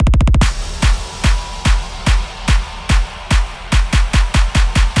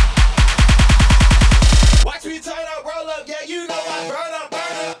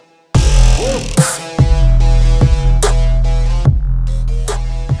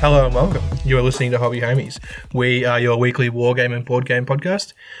Hello and welcome. You are listening to Hobby Homies. We are your weekly wargame and board game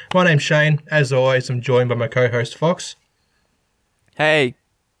podcast. My name's Shane. As always, I'm joined by my co-host Fox. Hey.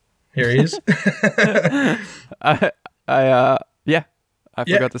 Here he is. I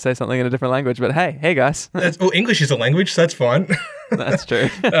forgot to say something in a different language, but hey guys. English is a language, so that's fine. That's true.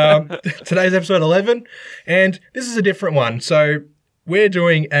 Today's episode 11, and this is a different one. So we're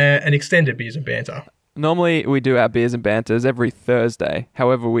doing an extended Beers and Banter. Normally we do our beers and banters every Thursday.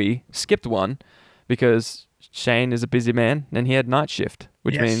 However, we skipped one because Shane is a busy man and he had night shift,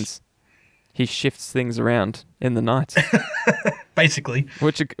 which means he shifts things around in the night. Basically.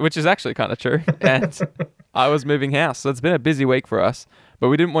 Which is actually kind of true. And I was moving house, so it's been a busy week for us. But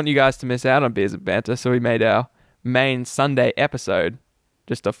we didn't want you guys to miss out on beers and banter, so we made our main Sunday episode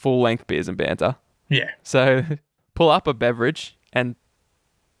just a full-length beers and banter. Yeah. So pull up a beverage and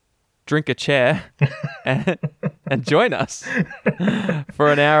drink a chair and join us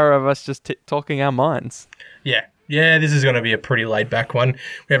for an hour of us just talking our minds. Yeah. Yeah, this is going to be a pretty laid-back one.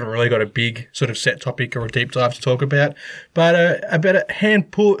 We haven't really got a big sort of set topic or a deep dive to talk about, but about a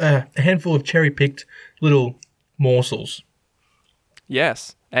handful of cherry-picked little morsels.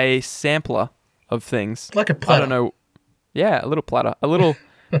 Yes, a sampler of things. Like a platter. I don't know. Yeah, a little platter. A little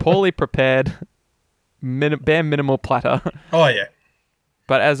poorly prepared, bare minimal platter. Oh, yeah.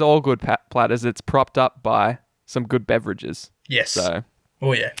 But as all good platters, it's propped up by some good beverages. Yes. So,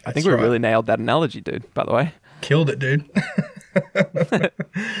 oh, yeah. I think we really nailed that analogy, dude, by the way. Killed it, dude.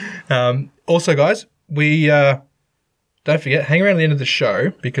 Also, guys, we don't forget, hang around the end of the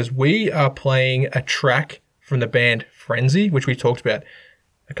show because we are playing a track from the band Frenzy, which we talked about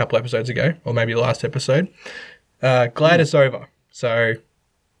a couple episodes ago, or maybe last episode. Glad it's over. So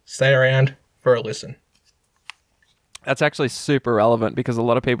stay around for a listen. That's actually super relevant because a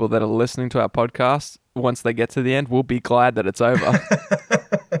lot of people that are listening to our podcast, once they get to the end, will be glad that it's over.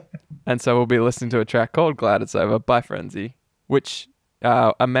 And so we'll be listening to a track called Glad It's Over by Frenzy, which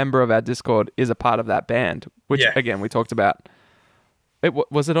a member of our Discord is a part of that band, which, again, we talked about.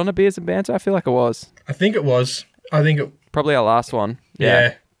 Was it on a Beers and Banter? I feel like it was. I think it was. Probably our last one.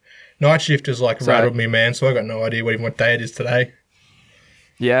 Yeah. Night shift has rattled me, man, so I got no idea what day it is today.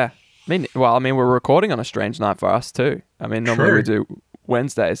 Yeah. We're recording on a strange night for us too. I mean, normally we do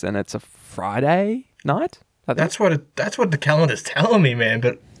Wednesdays and it's a Friday night. That's what the calendar's telling me, man,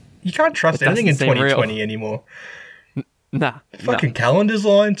 but you can't trust anything in 2020 anymore. Nah. Fucking calendar's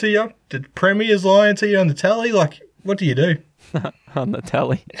lying to you. The Premier's lying to you on the telly. Like, what do you do? On the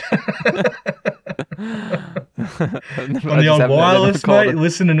telly. On the old wireless, mate,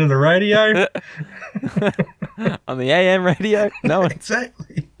 listening to the radio. On the AM radio? No one,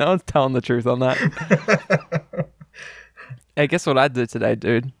 exactly. No one's telling the truth on that. Hey, guess what I did today,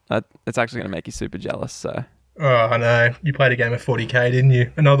 dude? It's actually going to make you super jealous, so... Oh, I know. You played a game of 40k, didn't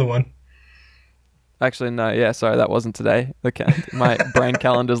you? Another one. Actually, no. Yeah, sorry, that wasn't today. My brain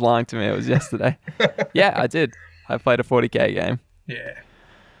calendar's lying to me. It was yesterday. Yeah, I did. I played a 40k game. Yeah.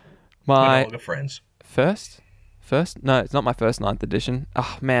 My all friends. First? No, it's not my first 9th edition.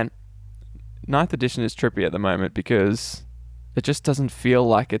 Oh, man. 9th edition is trippy at the moment because it just doesn't feel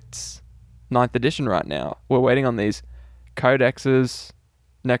like it's 9th edition right now. We're waiting on these codexes,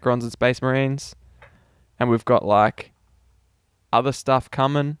 Necrons and Space Marines, and we've got other stuff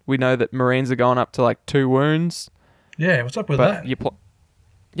coming. We know that Marines are going up to 2 wounds. Yeah, what's up with that?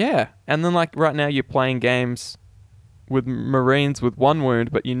 Yeah, and then right now you're playing games with Marines with 1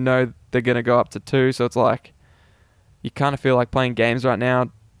 wound, but you know they're going to go up to 2, so it's you kind of feel like playing games right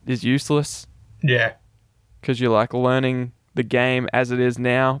now is useless. Yeah. Because you're learning the game as it is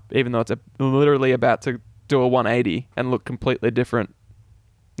now, even though it's literally about to do a 180 and look completely different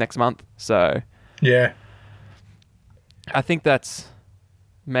next month. So yeah, I think that's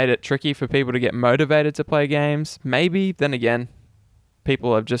made it tricky for people to get motivated to play games. Maybe, then again,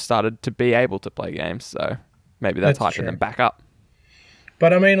 people have just started to be able to play games, so maybe that's hyping them back up.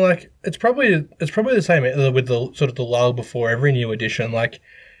 But I mean, it's probably the same with the sort of the lull before every new edition.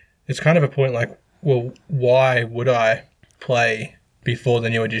 It's kind of a point well, why would I play before the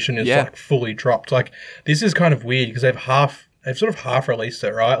new edition is fully dropped? This is kind of weird because they've sort of half released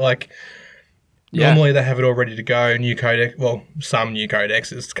it, right? Normally they have it all ready to go. New codex, well, some new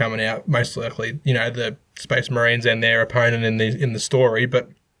codexes coming out. Most likely, the Space Marines and their opponent in the story, but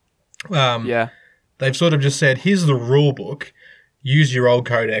they've sort of just said, here's the rule book. Use your old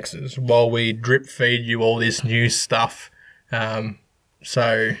codexes while we drip feed you all this new stuff. I'm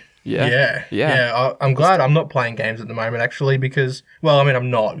glad I'm not playing games at the moment, actually, because,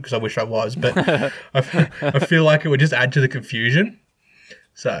 I'm not, because I wish I was, but I feel like it would just add to the confusion.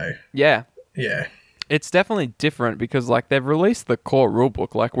 So, yeah. It's definitely different because like they've released the core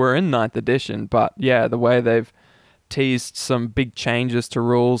rulebook. Like we're in ninth edition, but yeah, the way they've teased some big changes to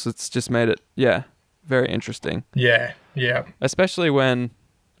rules, it's just made it very interesting. Yeah, yeah, Especially when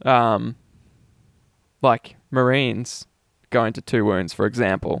like Marines going to 2 wounds, for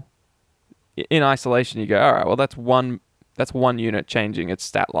example. In isolation you go, all right, well that's one unit changing its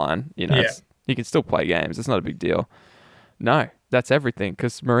stat line, you know. Yeah. You can still play games. It's not a big deal. No, that's everything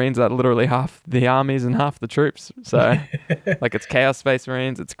because Marines are literally half the armies and half the troops. So, like, it's Chaos Space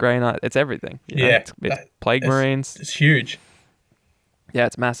Marines, it's Grey Knight, it's everything. You know? Yeah, It's Plague Marines. It's huge. Yeah,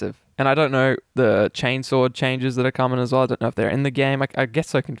 it's massive. And I don't know the chainsword changes that are coming as well. I don't know if they're in the game. I get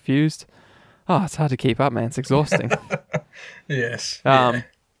so confused. Oh, it's hard to keep up, man. It's exhausting. Yes.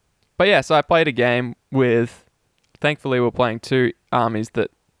 But yeah, so I played a game with. Thankfully, we're playing 2 armies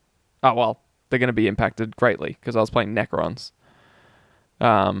that. Oh well. They're going to be impacted greatly because I was playing Necrons.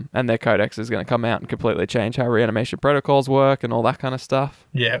 And their codex is going to come out and completely change how reanimation protocols work and all that kind of stuff.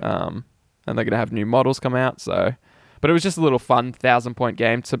 Yeah. And they're going to have new models come out. So, but it was just a little fun 1,000-point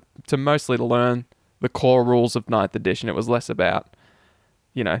game to mostly learn the core rules of 9th edition. It was less about,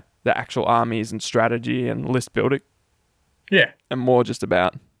 you know, the actual armies and strategy and list building. Yeah. And more just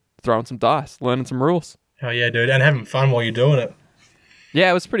about throwing some dice, learning some rules. Oh yeah, dude, and having fun while you're doing it. Yeah,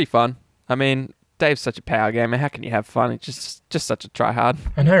 it was pretty fun. I mean, Dave's such a power gamer. How can you have fun? It's just such a try-hard.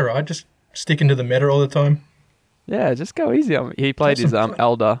 I know, right? Just sticking to the meta all the time. Yeah, just go easy on me. He played his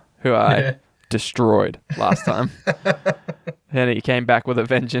Elder, who I destroyed last time. And he came back with a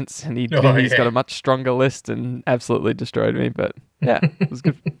vengeance, and he's got a much stronger list and absolutely destroyed me. But yeah, it was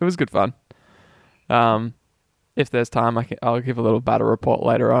good. It was good fun. If there's time, I'll give a little battle report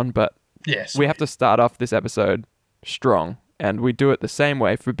later on. But yes, we have to start off this episode strong. And we do it the same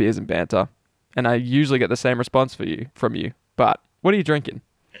way for beers and banter. And I usually get the same response from you. But what are you drinking?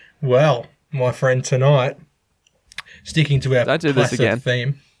 Well, my friend, tonight, sticking to our Don't do this again.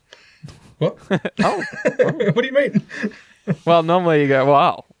 theme. What? Oh. What do you mean? Well, normally you go,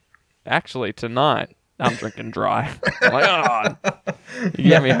 well, actually tonight I'm drinking dry. I'm like, oh, you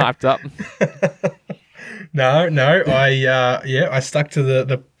get me hyped up. No, I stuck to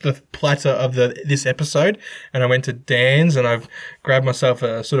the platter of this episode, and I went to Dan's, and I've grabbed myself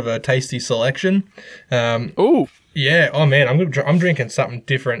a sort of a tasty selection. Ooh, yeah. Oh man, I'm drinking something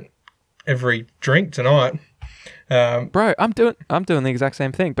different every drink tonight. bro, I'm doing the exact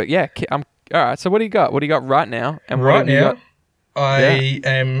same thing. But yeah, I'm all right. So what do you got? What do you got right now? And right now, I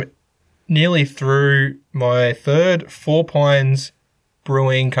am nearly through my third Four Pines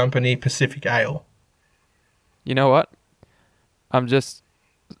Brewing Company Pacific Ale. You know what? I'm just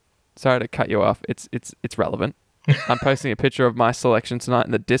sorry to cut you off. It's relevant. I'm posting a picture of my selection tonight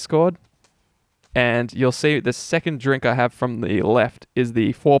in the Discord, and you'll see the second drink I have from the left is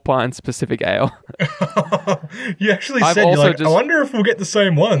the Four Pines Pacific Ale. You actually said, you're like, I wonder if we'll get the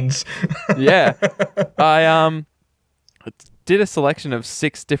same ones. Yeah. I did a selection of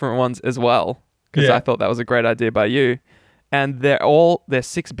 6 different ones as well because I thought that was a great idea by you, and they're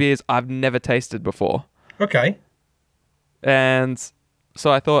 6 beers I've never tasted before. Okay. And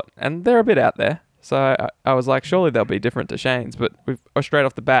so I thought, and they're a bit out there. So I was like, surely they'll be different to Shane's, but we're straight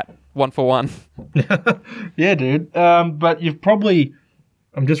off the bat, 1 for 1. Yeah, dude. But you've probably...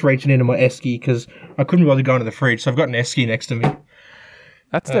 I'm just reaching into my Esky because I couldn't bother going to the fridge, so I've got an Esky next to me.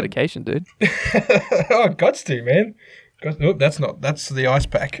 That's dedication, dude. Oh, gots to, man. Oh, that's the ice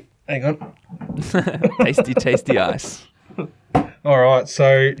pack. Hang on. Tasty ice. All right,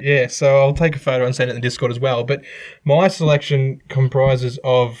 so I'll take a photo and send it in the Discord as well. But my selection comprises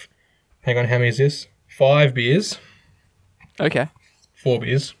of, hang on, how many is this? 5 beers. Okay. 4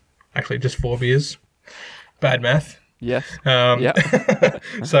 beers. Actually, just 4 beers. Bad math. Yes. Yeah.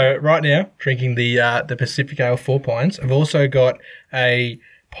 So right now, drinking the Pacific Ale 4 Pines. I've also got a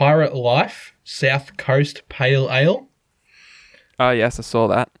Pirate Life South Coast Pale Ale. Oh yes, I saw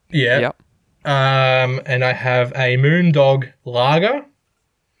that. Yeah. Yep. And I have a Moondog Lager.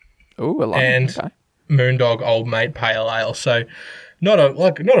 Ooh, I love and it. Okay. Moondog Old Mate Pale Ale. So not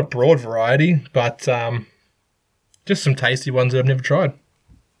a broad variety, but just some tasty ones that I've never tried.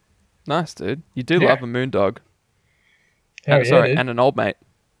 Nice, dude. You do love a Moondog. Oh, sorry, and an Old Mate.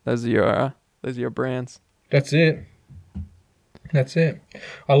 Those are your brands. That's it.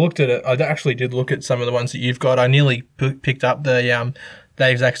 I looked at it. I actually did look at some of the ones that you've got. I nearly picked up the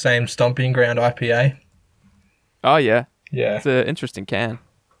exact same Stomping Ground IPA. Oh yeah. Yeah. It's an interesting can.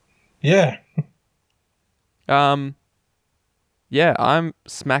 Yeah. Yeah, I'm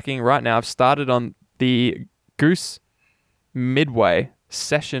smacking right now. I've started on the Goose Midway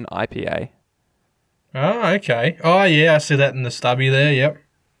Session IPA. Oh, okay. Oh, yeah, I see that in the stubby there, yep.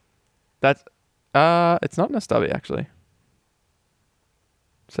 It's not in a stubby actually.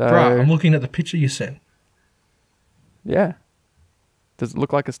 So Bruh, I'm looking at the picture you sent. yeah. Does it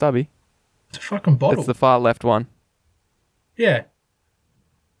look like a stubby? It's a fucking bottle. It's the far left one. Yeah,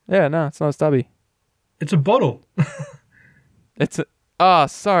 Yeah, no, it's not a stubby. it's a bottle. It's a. Oh,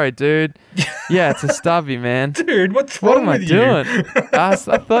 sorry, dude. Yeah, it's a stubby, man. Dude, what's What wrong am I with doing? you? I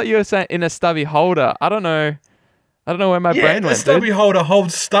thought you were saying in a stubby holder. I don't know. I don't know where my Yeah, brain the went, stubby holder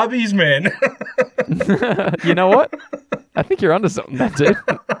holds stubbies, man. dude. You know what? I think you're onto something, there, dude.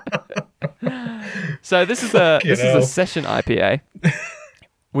 So this is a hell. session IPA,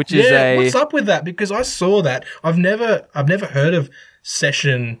 which is Yeah, a. what's up with that? Because I saw that. I've never heard of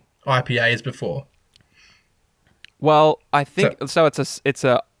session IPAs before. Well, I think so. It's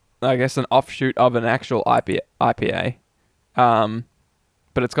a I guess an offshoot of an actual IPA,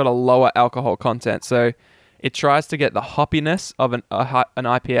 but it's got a lower alcohol content. So it tries to get the hoppiness of an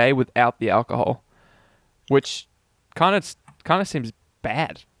IPA without the alcohol, which kind of seems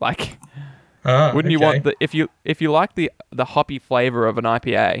bad. Like, wouldn't you want if you like the hoppy flavor of an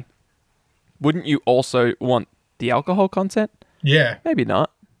IPA, wouldn't you also want the alcohol content? Yeah. Maybe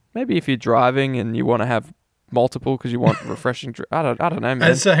not. Maybe if you're driving and you want to have multiple because you want refreshing. I don't know, man.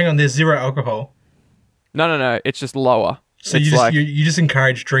 And so hang on, there's zero alcohol. No. It's just lower. So it's you just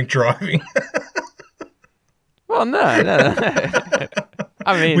encourage drink driving. Well, no.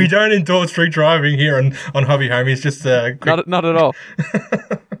 I mean, We don't endorse drink driving here on Hobby Homies. Just not at all.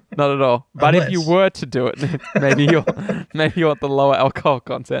 Not at all. But if you Unless- were to do it, maybe you want the lower alcohol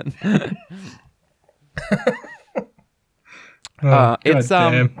content. It's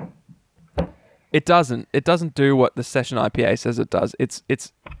goddamn. It doesn't do what the session IPA says it does.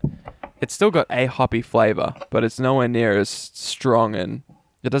 It's still got a hoppy flavor, but it's nowhere near as strong, and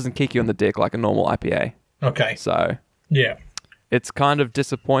it doesn't kick you in the dick like a normal IPA. Okay. So Yeah. it's kind of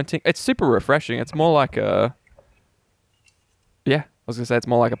disappointing. It's super refreshing. It's more like a I was gonna say it's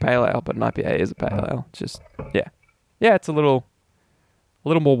more like a pale ale, but an IPA is a pale ale. Just yeah. It's a little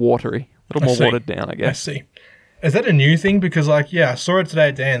more watery, a little I more see. watered down, I I guess. see. Is that a new thing? Because I saw it today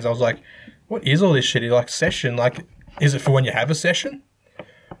at Dan's. I was like, what is all this shit? Like session? Like, is it for when you have a session?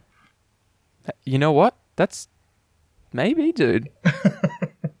 You know what? That's maybe, dude.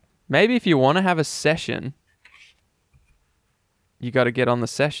 Maybe if you want to have a session, you got to get on the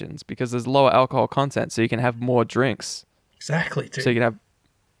sessions because there's lower alcohol content, so you can have more drinks. Exactly, dude. So you can have.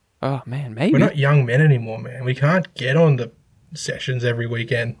 Oh man, maybe. We're not young men anymore, man. We can't get on the sessions every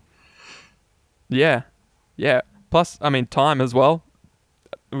weekend. Yeah. Plus, I mean, time as well.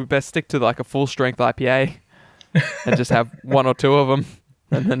 We best stick to like a full strength IPA and just have one or two of them,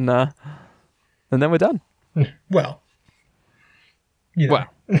 and then we're done. Well, you know.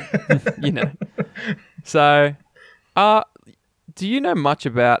 Well, you know. So, do you know much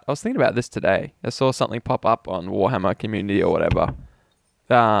about? I was thinking about this today. I saw something pop up on Warhammer Community or whatever.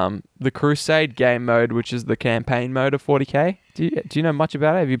 The Crusade game mode, which is the campaign mode of 40k. Do you know much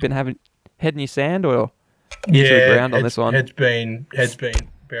about it? Have you been having head in your sand or ear to the ground on this one? Head's been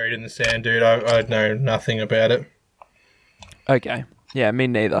buried in the sand, dude. I know nothing about it. Okay. Yeah, me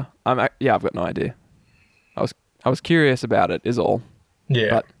neither. I've got no idea. I was curious about it. Is all. Yeah.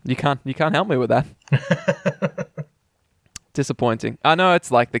 But you can't help me with that. Disappointing. I know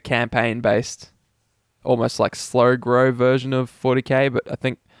it's like the campaign based, almost like slow grow version of 40k, but I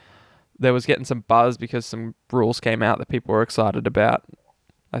think there was getting some buzz because some rules came out that people were excited about.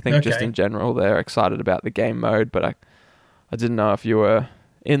 I think just Okay. in general they're excited about the game mode, but I didn't know if you were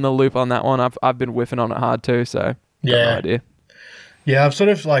in the loop on that one. I've been whiffing on it hard too, so got no idea. Yeah, I've sort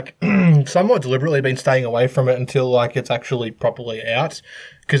of like somewhat deliberately been staying away from it until like it's actually properly out,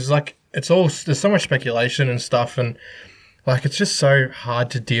 because like there's so much speculation and stuff, and like it's just so hard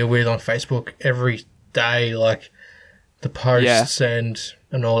to deal with on Facebook every day, like the posts and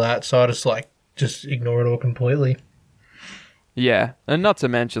all that. So I just ignore it all completely. Yeah, and not to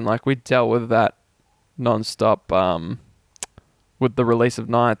mention, like, we dealt with that non-stop with the release of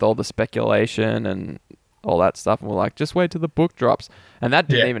Ninth, all the speculation and all that stuff, and we're like, just wait till the book drops. And that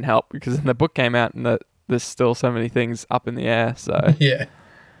didn't even help, because the book came out and there's still so many things up in the air, so... Yeah.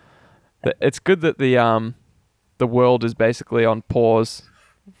 It's good that the world is basically on pause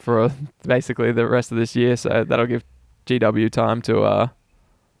for basically the rest of this year, so that'll give GW time to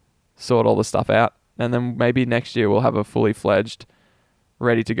sort all the stuff out. And then maybe next year we'll have a fully fledged,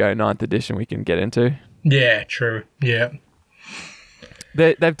 ready to go 9th edition we can get into. Yeah, true. Yeah.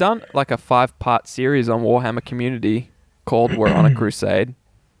 They've done like a 5-part series on Warhammer Community called We're on a Crusade.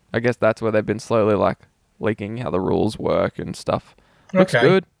 I guess that's where they've been slowly like leaking how the rules work and stuff. Looks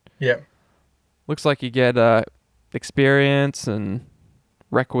good. Yeah. Looks like you get experience and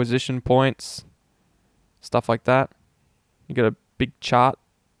requisition points stuff like that. You got a big chart,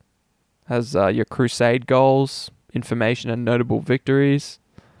 has your crusade goals, information and notable victories.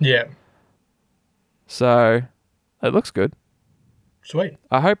 Yeah. So it looks good. Sweet.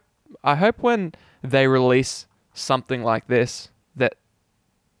 I hope when they release something like this that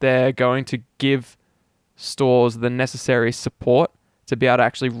they're going to give stores the necessary support to be able to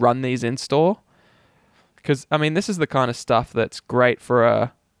actually run these in store. Because, I mean, this is the kind of stuff that's great for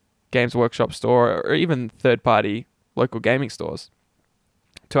a Games Workshop store or even third-party local gaming stores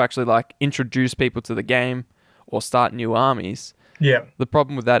to actually, like, introduce people to the game or start new armies. Yeah. The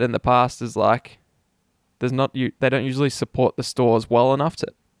problem with that in the past is, like, they don't usually support the stores well enough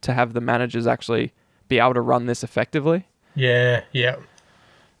to have the managers actually be able to run this effectively. Yeah. Yeah.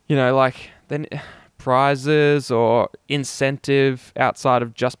 You know, like, then prizes or incentive outside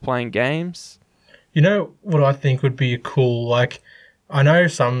of just playing games. You know what I think would be cool? Like, I know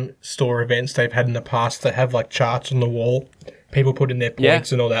some store events they've had in the past that have, like, charts on the wall. People put in their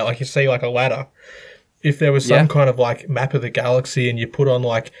points and all that. Like, you see, like, a ladder. If there was some kind of, like, map of the galaxy and you put on,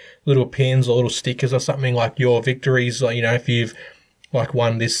 like, little pins or little stickers or something, like your victories, like, you know, if you've, like,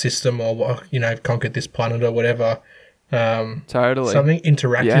 won this system or, you know, conquered this planet or whatever. Totally. Something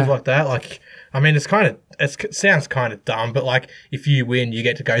interactive like that. Like, I mean, it sounds kind of dumb, but, like, if you win, you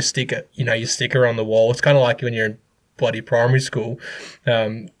get to go stick it, you know, your sticker on the wall. It's kind of like when you're in bloody primary school.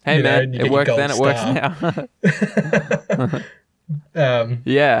 Hey, man, it worked then, it works now.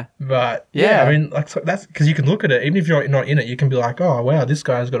 Yeah. But, yeah, I mean, like, that's because you can look at it, even if you're not in it, you can be like, oh, wow, this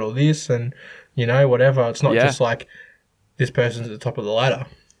guy's got all this and, you know, whatever. It's not just like this person's at the top of the ladder.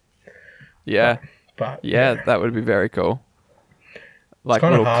 Yeah. But yeah, that would be very cool. Like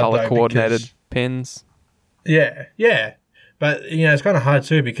little color-coordinated pins. Yeah, yeah. But, you know, it's kind of hard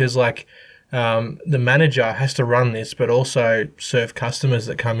too because, like, the manager has to run this but also serve customers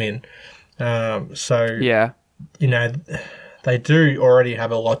that come in. So, you know, they do already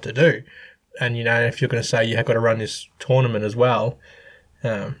have a lot to do. And, you know, if you're going to say you have got to run this tournament as well.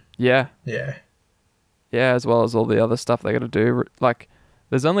 Yeah, as well as all the other stuff they got to do. Like,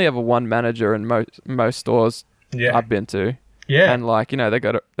 there's only ever one manager in most stores I've been to. Yeah. And, like, you know, they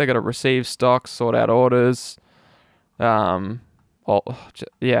got to receive stock, sort out orders, paint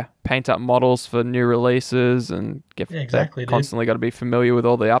up models for new releases and constantly got to be familiar with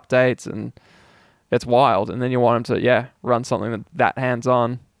all the updates, and it's wild. And then you want them to run something that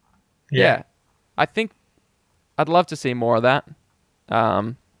hands-on. Yeah. I think I'd love to see more of that.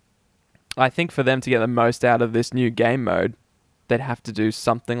 I think for them to get the most out of this new game mode, they'd have to do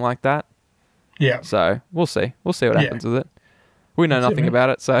something like that. Yeah. So we'll see what happens with it. We know nothing about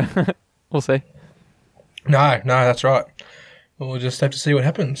it, so we'll see. No, that's right. We'll just have to see what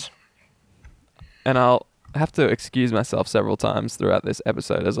happens. And I'll have to excuse myself several times throughout this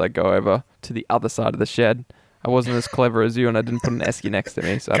episode as I go over to the other side of the shed. I wasn't as clever as you, and I didn't put an esky next to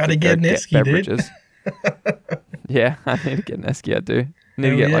me, so I have to get an get esky, beverages. Yeah, I need to get an esky, I do. I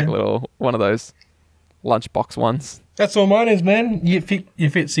need to get like a little one of those lunchbox ones. That's all mine is, man. You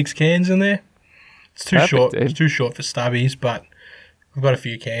fit 6 cans in there. It's too short. Dude. It's too short for stubbies, but I've got a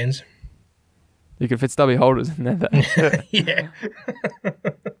few cans. You can fit stubby holders in there, though. Yeah.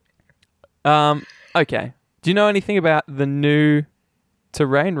 Okay. Do you know anything about the new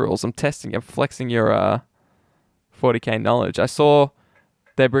terrain rules? I'm flexing your 40k knowledge. I saw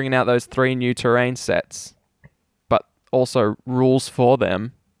they're bringing out those 3 new terrain sets, but also rules for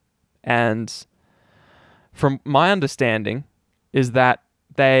them. And from my understanding is that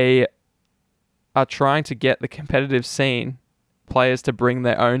they are trying to get the competitive scene players to bring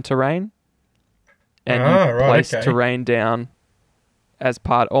their own terrain. And you place terrain down as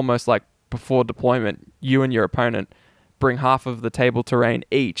part, almost like before deployment. You and your opponent bring half of the table terrain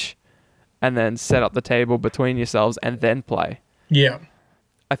each, and then set up the table between yourselves and then play. Yeah.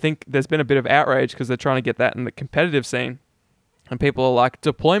 I think there's been a bit of outrage because they're trying to get that in the competitive scene. And people are like,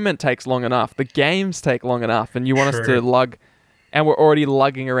 deployment takes long enough. The games take long enough. And you want us to lug... And we're already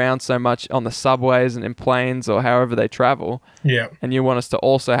lugging around so much on the subways and in planes or however they travel. Yeah. And you want us to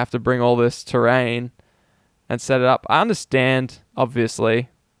also have to bring all this terrain and set it up. I understand, obviously,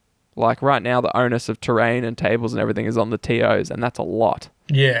 like right now the onus of terrain and tables and everything is on the TOs, and that's a lot.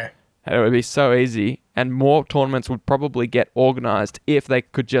 Yeah. And it would be so easy, and more tournaments would probably get organized if they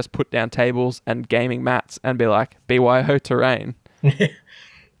could just put down tables and gaming mats and be like, BYO terrain.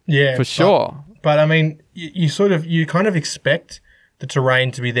 Yeah. For sure. But I mean, you kind of expect the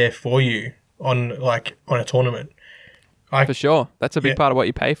terrain to be there for you on a tournament. For sure. That's a big part of what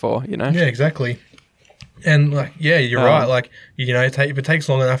you pay for, you know? Yeah, exactly. And you're right. Like, you know, if it takes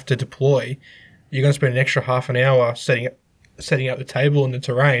long enough to deploy, you're going to spend an extra half an hour setting up the table and the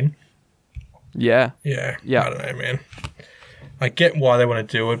terrain. Yeah. Yeah. Yeah. I don't know, man. I get why they want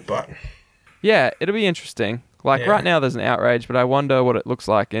to do it, but Yeah, it'll be interesting. Like, Yeah. right now there's an outrage, but I wonder what it looks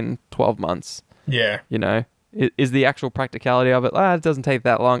like in 12 months. yeah. You know? Is the actual practicality of it, it doesn't take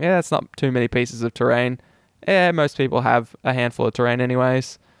that long. Yeah, it's not too many pieces of terrain. Yeah, most people have a handful of terrain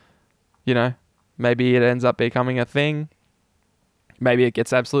anyways. You know? Maybe it ends up becoming a thing. Maybe it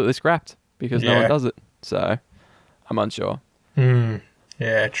gets absolutely scrapped because no Yeah. one does it. So, I'm unsure.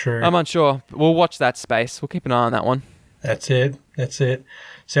 Yeah, true. I'm unsure. We'll watch that space. We'll keep an eye on that one. That's it. See,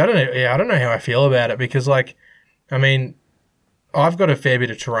 I don't know. Yeah, I don't know how I feel about it because, like, I mean, I've got a fair bit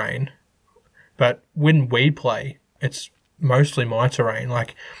of terrain, but when we play, it's mostly my terrain.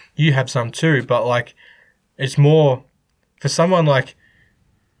 Like, you have some too, but like, it's more for someone like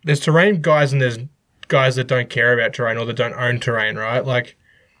there's terrain guys and there's guys that don't care about terrain or that don't own terrain, right? Like,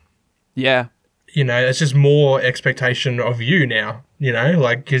 Yeah. you know, it's just more expectation of you now, you know,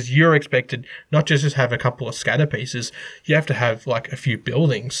 like, because you're expected not just to have a couple of scatter pieces, you have to have like a few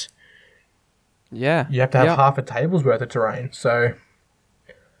buildings. Yeah. You have to have half a table's worth of terrain. So,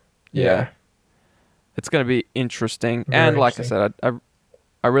 Yeah. It's going to be interesting. Very and like interesting. I said,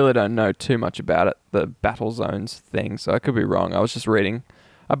 I really don't know too much about it, the battle zones thing, so I could be wrong. I was just reading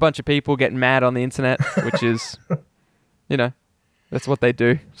a bunch of people getting mad on the internet, which is, you know, that's what they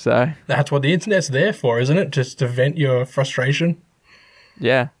do. So, that's what the internet's there for, isn't it? Just to vent your frustration.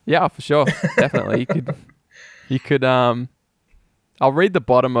 yeah, for sure. Definitely. You could, I'll read the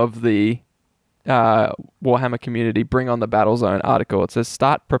bottom of the Warhammer community Bring on the Battle Zone article. It says,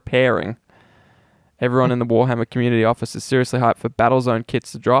 start preparing. Everyone in the Warhammer community office is seriously hyped for Battlezone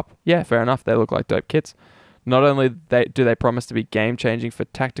kits to drop. Yeah, fair enough. They look like dope kits. Not only do they promise to be game-changing for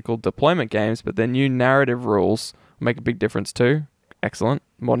tactical deployment games, but their new narrative rules will make a big difference too. Excellent.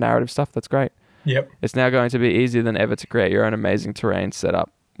 More narrative stuff. That's great. Yep. It's now going to be easier than ever to create your own amazing terrain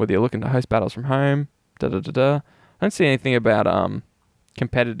setup, whether you're looking to host battles from home, I don't see anything about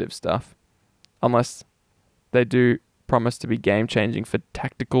competitive stuff, unless they do promise to be game-changing for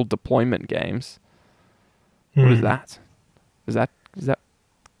tactical deployment games. What is that? Is that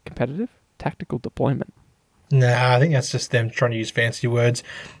competitive? Tactical deployment. Nah, I think that's just them trying to use fancy words.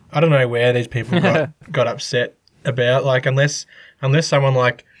 I don't know where these people got upset about. Like, unless someone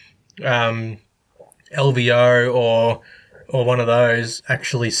like LVO or one of those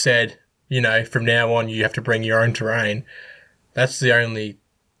actually said, you know, from now on you have to bring your own terrain. That's the only.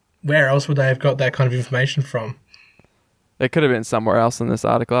 Where else would they have got that kind of information from? It could have been somewhere else in this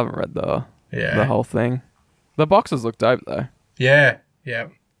article. I haven't read the whole thing. The boxes look dope though. Yeah.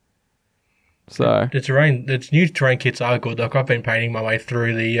 So the new terrain kits are good. Like, I've been painting my way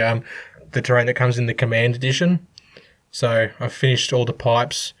through the terrain that comes in the Command Edition. So I've finished all the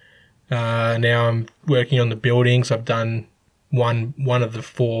pipes. Now I'm working on the buildings. I've done one of the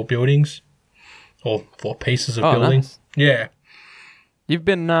 4 buildings, or 4 pieces of building. Nice. Yeah. You've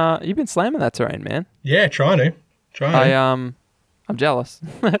been slamming that terrain, man. Yeah, trying to. I'm jealous.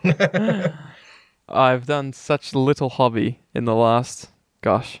 I've done such little hobby in the last,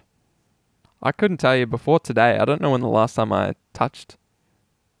 gosh, I couldn't tell you before today. I don't know when the last time I touched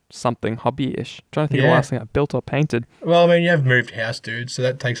something hobby-ish. I'm trying to think of the last thing I built or painted. Well, I mean, you have moved house, dude, so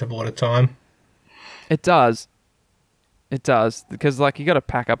that takes up a lot of time. It does, because like you got to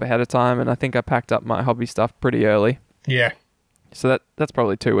pack up ahead of time, and I think I packed up my hobby stuff pretty early. Yeah. So that's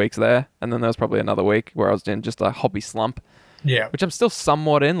probably 2 weeks there, and then there was probably another week where I was in just a hobby slump. Yeah. Which I'm still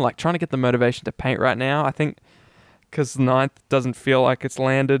somewhat in, like trying to get the motivation to paint right now. I think because 9th doesn't feel like it's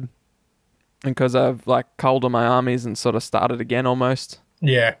landed, and because I've like culled all my armies and sort of started again almost.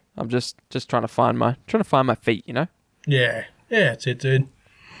 Yeah. I'm just trying to find my feet, you know? Yeah. Yeah, that's it, dude.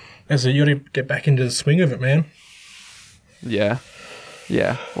 That's it. You got to get back into the swing of it, man. Yeah.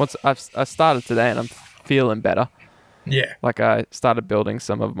 Once I started today and I'm feeling better. Yeah. Like I started building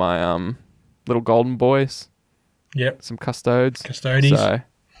some of my little golden boys. Yep. Some custodes. So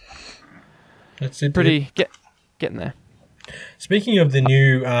that's it. Pretty getting there. Speaking of the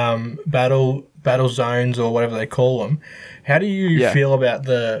new battle zones or whatever they call them, how do you feel about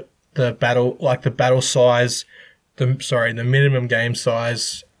the battle size, the minimum game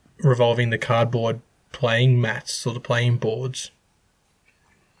size revolving the cardboard playing mats or the playing boards?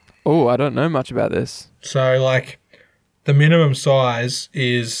 Oh, I don't know much about this. So like the minimum size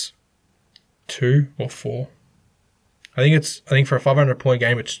is 2 or 4. I think for a 500 point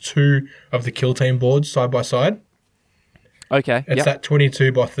game, it's 2 of the kill team boards side by side. Okay. It's that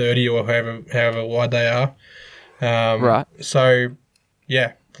 22 by 30 or however wide they are. Right. So,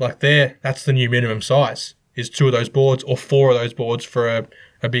 yeah, like that's the new minimum size is 2 of those boards or 4 of those boards for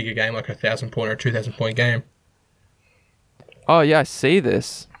a bigger game, like a 1,000 point or a 2,000 point game. Oh yeah, I see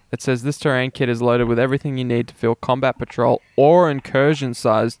this. It says this terrain kit is loaded with everything you need to fill combat patrol or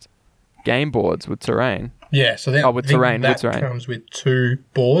incursion-sized game boards with terrain. Yeah, so that, with terrain. Comes with 2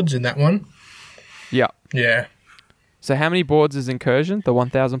 boards in that one. Yeah. Yeah. So how many boards is incursion? The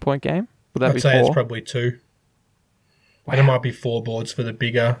 1,000-point game? Would that I'd be say 4? it's probably 2. Wow. And it might be 4 boards for the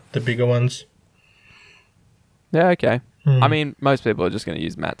bigger ones. Yeah, okay. Hmm. I mean, most people are just going to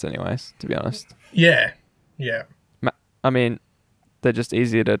use mats anyways, to be honest. Yeah. Yeah. I mean, they're just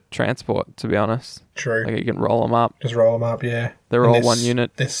easier to transport, to be honest. True. Like you can roll them up. Just roll them up, yeah. They're all one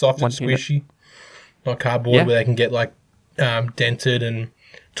unit. They're soft and squishy. Not cardboard Yeah. where they can get like dented and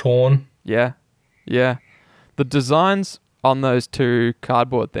torn. Yeah. Yeah. The designs on those 2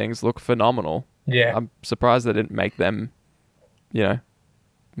 cardboard things look phenomenal. Yeah. I'm surprised they didn't make them,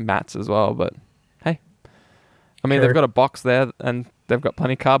 mats as well, but hey. I mean, True. they've got a box there and they've got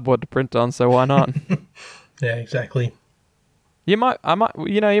plenty of cardboard to print on, so why not? Yeah, exactly. You might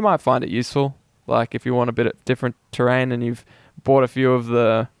find it useful. Like if you want a bit of different terrain and you've bought a few of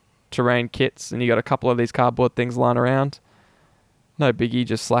the terrain kits and you got a couple of these cardboard things lying around. No biggie,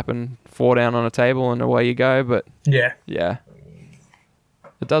 just slapping 4 down on a table and away you go. But Yeah. yeah,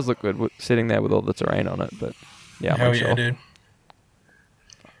 it does look good sitting there with all the terrain on it. But yeah, I'm Hell not yeah, sure. dude.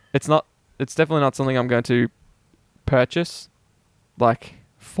 It's definitely not something I'm going to purchase, like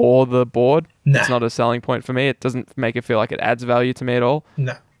for the board. Nah. It's not a selling point for me. It doesn't make it feel like it adds value to me at all.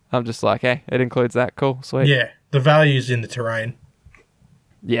 No. I'm just like, hey, it includes that. Cool, sweet. Yeah. The value's in the terrain.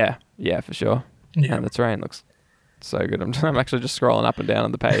 Yeah, for sure. Yeah. And the terrain looks so good. I'm actually just scrolling up and down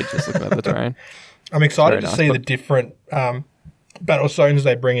on the page, just looking at the terrain. I'm excited Very to nice, see but- the different battle zones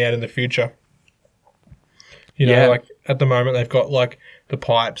they bring out in the future. You know, Yeah. like at the moment they've got like the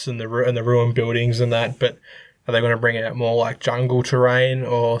pipes and the ruined buildings and that, but are they going to bring out more like jungle terrain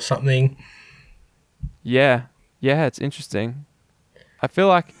or something? Yeah, it's interesting. I feel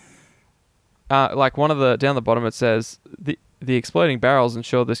like one of the down the bottom it says the exploding barrels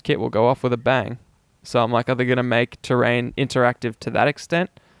ensure this kit will go off with a bang. So I'm like, are they going to make terrain interactive to that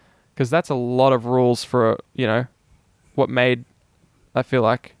extent? Because that's a lot of rules for what made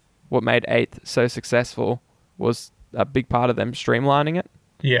 8th so successful was a big part of them streamlining it.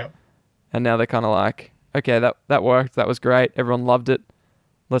 Yeah. And now they're kind of like, okay, that worked. That was great. Everyone loved it.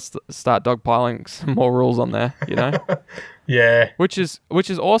 Let's start dogpiling some more rules on there, Yeah. Which is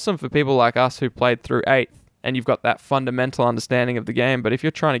awesome for people like us who played through 8th and you've got that fundamental understanding of the game. But if you're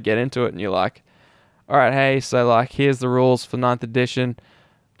trying to get into it and you're like, all right, hey, so like here's the rules for 9th edition.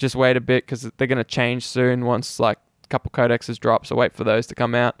 Just wait a bit because they're going to change soon once like a couple codexes drop. So wait for those to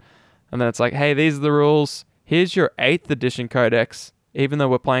come out. And then it's like, hey, these are the rules. Here's your 8th edition codex. Even though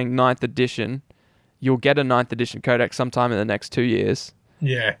we're playing 9th edition, you'll get a 9th edition codex sometime in the next 2 years.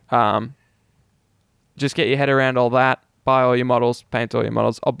 Yeah. Just get your head around all that. Buy all your models. Paint all your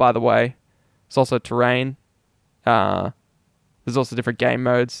models. Oh, by the way, it's also terrain. There's also different game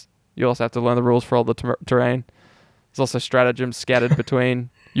modes. You also have to learn the rules for all the terrain. There's also stratagems scattered between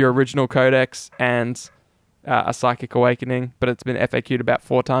your original codex and a Psychic Awakening, but it's been FAQ'd about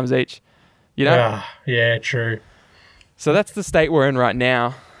 4 times each. Yeah, true. So that's the state we're in right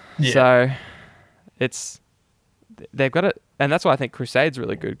now. Yeah. So they've got it, and that's why I think Crusade's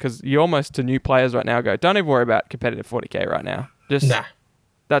really good, because you almost to new players right now go, don't even worry about competitive 40k right now. Nah.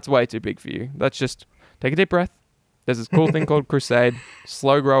 That's way too big for you. Let's just take a deep breath. There's this cool thing called Crusade.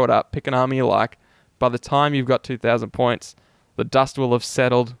 Slow grow it up. Pick an army you like. By the time you've got 2,000 points, the dust will have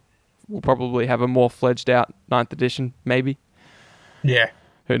settled. We'll probably have a more fledged out 9th edition, maybe. Yeah.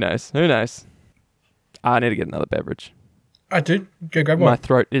 Who knows? I need to get another beverage. I do. Go grab My one.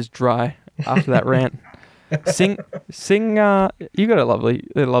 throat is dry after that rant. Sing. You got a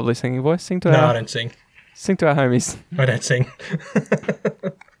lovely singing voice. Sing to No, I our don't sing. homies. I don't sing.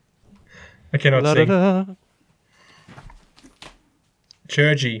 I cannot sing. La-da-da.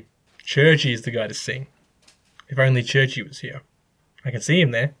 Churchy. Churchy is the guy to sing. If only Churchy was here. I can see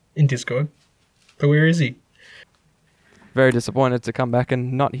him there in Discord. But where is he? Very disappointed to come back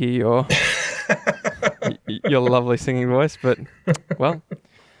and not hear your your lovely singing voice, but well,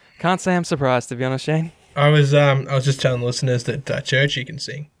 can't say I'm surprised, to be honest, Shane. I was just telling the listeners that Churchy can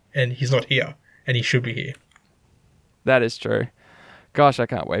sing, and he's not here, and he should be here. That is true. Gosh, I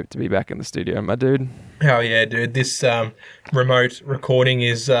can't wait to be back in the studio, my dude. Oh yeah, dude! This remote recording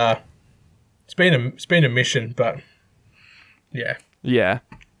is it's been a mission, but yeah, Yeah,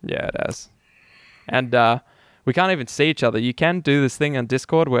 it has. And we can't even see each other. You can do this thing on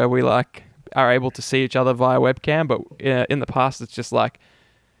Discord where we like are able to see each other via webcam, but in the past it's just like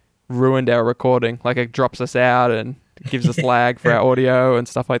ruined our recording. Like it drops us out and gives us lag for our audio and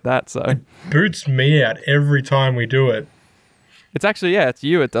stuff like that. So boots me out every time we do it. It's actually, yeah, it's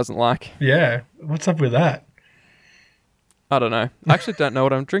you it doesn't like. Yeah. What's up with that? I don't know. I actually don't know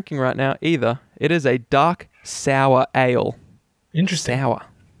what I'm drinking right now either. It is a dark sour ale. Interesting. Sour.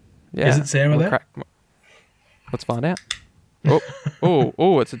 Yeah. Is it sour though? Let's find out.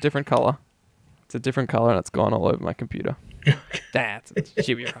 Oh, it's a different colour. It's a different colour and it's gone all over my computer. That's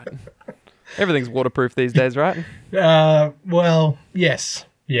she'll be right. Everything's waterproof these days, right? Well, yes.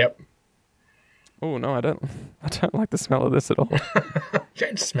 Yep. Oh no, I don't like the smell of this at all.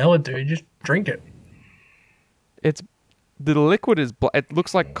 Don't smell it, dude. Just drink it. The liquid is it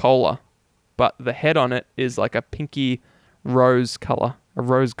looks like cola, but the head on it is like a pinky rose colour, a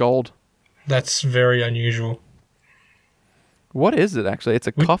rose gold. That's very unusual. What is it actually? It's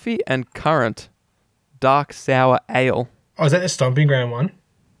a coffee and currant dark sour ale. Oh, is that the Stomping Ground one?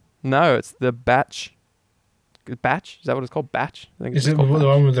 No, it's the batch. Batch? Is that what it's called? Batch? I think Is it the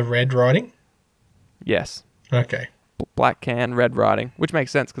one with the red writing? Yes. Okay. Black can, red writing, which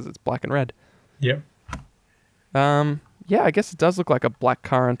makes sense because it's black and red. Yep. Yeah, I guess it does look like a black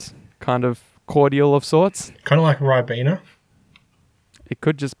currant kind of cordial of sorts. Kind of like Ribena. It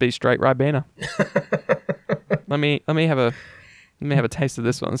could just be straight Ribena. Let me have a taste of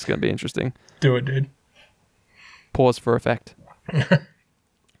this one. It's going to be interesting. Do it, dude. Pause for effect.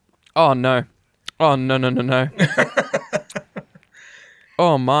 Oh no. Oh no.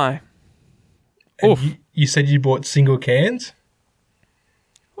 Oh my. And you said you bought single cans?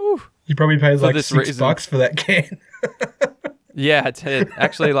 Oof. You probably paid For like this $6 for that can. Yeah, I did.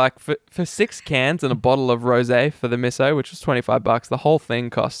 Actually, like for 6 cans and a bottle of rosé for the miso, which was $25, the whole thing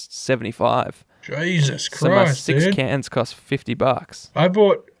cost $75. Jesus Christ, So my 6 dude. cans cost $50. I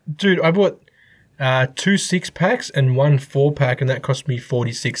bought 2 6-packs and 1 4-pack, and that cost me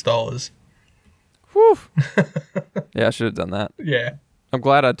 $46. Whew. Yeah, I should have done that. Yeah. I'm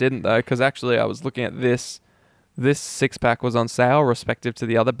glad I didn't though, because actually I was looking at this. This 6-pack was on sale, respective to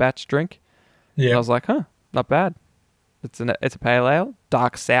the other batch drink. And Yeah. I was like, huh, not bad. It's a pale ale,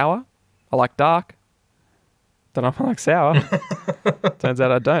 dark sour. I like dark. Don't know if I like sour. Turns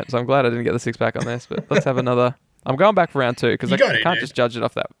out I don't. So I'm glad I didn't get the 6-pack on this. But let's have another. I'm going back for round 2 because I can't just judge it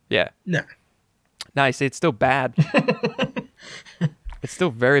off that. Yeah. No. No, you see, it's still bad. It's still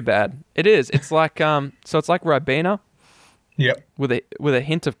very bad. It is. It's like so it's like Ribena. Yep. With a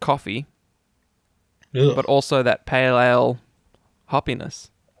hint of coffee, Ugh. but also that pale ale hoppiness.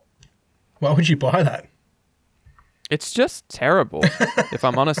 Why would you buy that? It's just terrible, if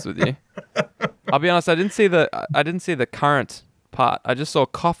I'm honest with you. I'll be honest, I didn't see the currant part. I just saw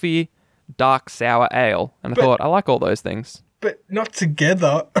coffee, dark sour ale, and I thought I like all those things. But not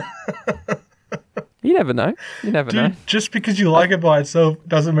together. You never know. You never know. Dude, just because you like it by itself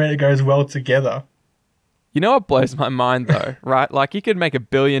doesn't mean it goes well together. You know what blows my mind though, right? Like you could make a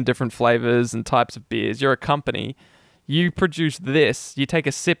billion different flavors and types of beers. You're a company. You produce this, you take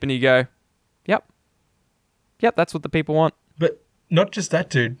a sip and you go, Yep, that's what the people want. But not just that,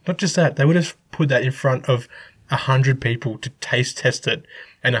 dude. Not just that. They would have put that in front of 100 people to taste test it.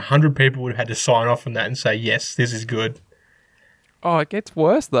 And 100 people would have had to sign off on that and say, yes, this is good. Oh, it gets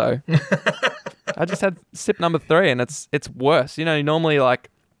worse though. I just had sip number 3 and it's worse. You know, normally like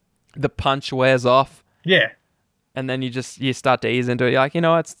the punch wears off. Yeah. And then you start to ease into it. You're like, you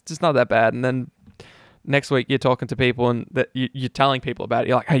know, it's just not that bad. And then next week you're talking to people and that you're telling people about it.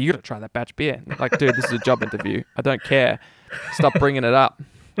 You're like, hey, you got to try that batch beer. Like, dude, this is a job interview. I don't care. Stop bringing it up.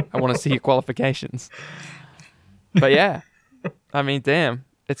 I want to see your qualifications. But yeah, I mean, damn,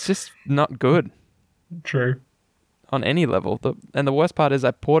 it's just not good. True. On any level. And the worst part is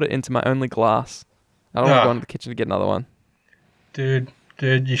I poured it into my only glass. I don't want to go into the kitchen to get another one. Dude,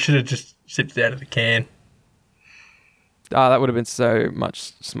 you should have just sipped it out of the can. That would have been so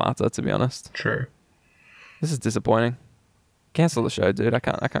much smarter, to be honest. True. This is disappointing. Cancel the show, dude. I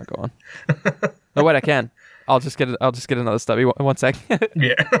can't go on. No, wait, I can. I'll just get another stubby. One sec.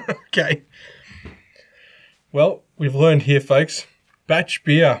 Yeah. Okay. Well, we've learned here, folks. Batch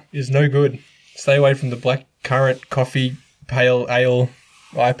beer is no good. Stay away from the black currant, coffee, pale ale,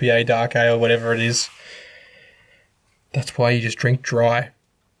 IPA, dark ale, whatever it is. That's why you just drink dry.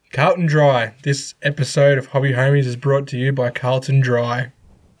 Carlton Dry. This episode of Hobby Homies is brought to you by Carlton Dry.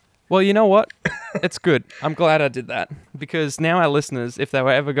 Well, you know what? It's good. I'm glad I did that. Because now our listeners, if they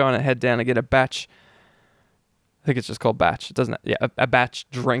were ever going to head down and get a batch, I think it's just called batch. It doesn't, yeah, a batch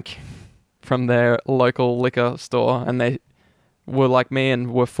drink from their local liquor store, and they were like me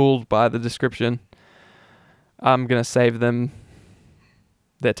and were fooled by the description, I'm going to save them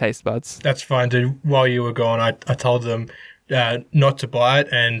their taste buds. That's fine, dude. While you were gone, I told them not to buy it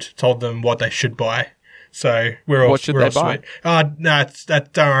and told them what they should buy. So we're all What should we're they all buy? sweet. No,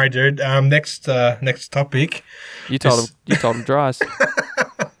 don't worry, dude. Next topic. You told This- him. You told him dries.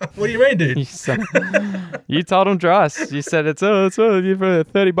 What do you mean, You dude? said. You told him dries. You said it's you for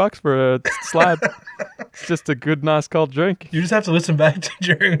 $30 for a slab. It's just a good, nice cold drink. You just have to listen back to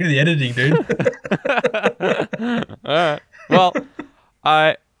during the editing, dude. All right. Well,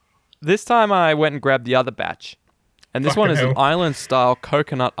 this time I went and grabbed the other batch, and this one Fucking is an hell. island style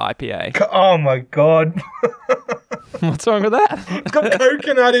coconut IPA. Oh my god. What's wrong with that? It's got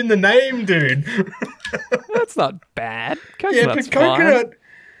coconut in the name, dude. That's not bad. Yeah, Coconut's but coconut.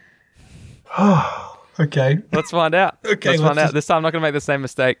 Okay. Let's find out. Okay, Let's find let's out. just- This time I'm not going to make the same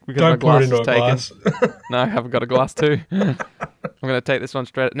mistake because my Don't pour glass it into is a taken. glass. No, I haven't got a glass too. I'm going to take this one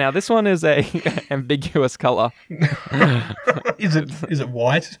straight. Now, this one is a ambiguous color. Is it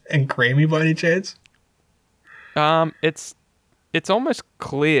white and creamy by any chance? It's almost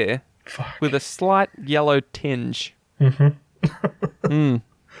clear Fuck. with a slight yellow tinge. Mm-hmm.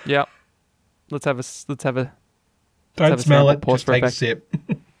 Yep. Let's have a Don't have a smell sample. it. Pause Just for take a effect. sip.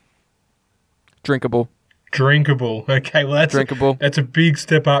 drinkable. Drinkable. Okay, well Drinkable. That's a big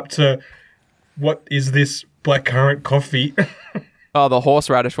step up to what is this blackcurrant coffee? Oh, the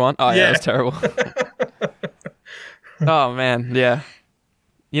horseradish one. Oh, yeah, Yeah. that was terrible. Oh, man. Yeah.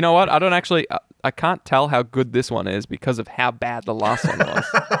 You know what? I don't actually... I can't tell how good this one is because of how bad the last one was.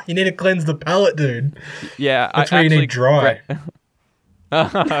 You need to cleanse the palate, dude. Yeah. That's where you need dry. Oh,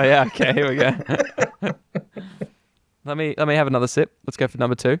 yeah. Okay, here we go. Let me have another sip. Let's go for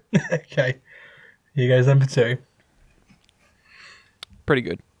number 2. Okay. Here goes number 2. Pretty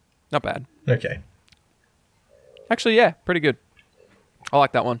good. Not bad. Okay. Actually, yeah. Pretty good. I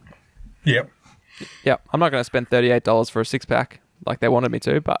like that one. Yep. Yeah. I'm not going to spend $38 for a 6-pack like they wanted me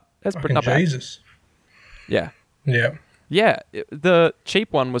to, but that's pretty Fucking not bad. Jesus. Yeah. Yep. Yeah, the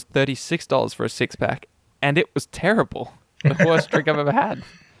cheap one was $36 for a 6-pack, and it was terrible. The worst drink I've ever had.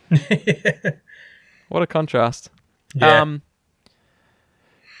 What a contrast. Yeah.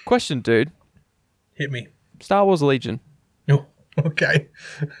 Question, dude. Hit me. Star Wars Legion. Oh, okay.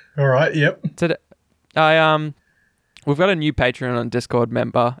 All right. Yep. Today, we've got a new Patreon and Discord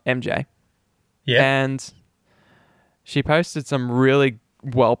member, MJ, Yeah. and she posted some really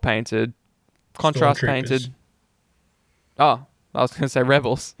well painted, contrast painted. Oh, I was going to say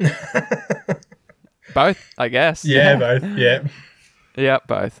Rebels. Both, I guess. Yeah, both. Yeah. Yeah,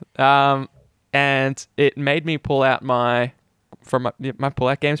 both. And it made me pull out my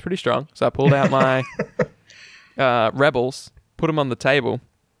pull-out game's pretty strong. So I pulled out my Rebels, put them on the table.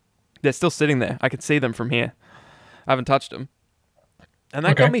 They're still sitting there. I can see them from here. I haven't touched them. And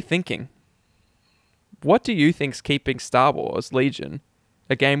that got Okay. me thinking. What do you think's keeping Star Wars Legion,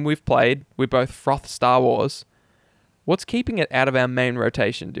 a game we've played, we both froth Star Wars, what's keeping it out of our main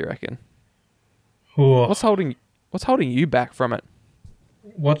rotation, do you reckon? Ooh. What's holding you back from it?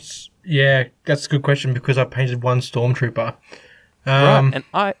 Yeah, that's a good question because I painted one stormtrooper. Right, and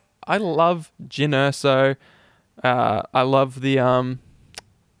I love Jyn Erso. I love the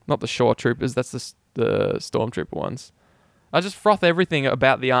not the shore troopers. That's the stormtrooper ones. I just froth everything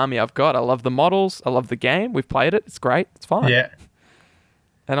about the army I've got. I love the models. I love the game. We've played it. It's great. It's fine. Yeah.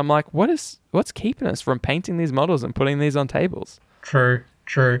 And I'm like, what's keeping us from painting these models and putting these on tables? True.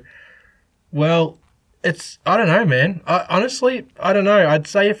 Well, I don't know, man. Honestly, I don't know. I'd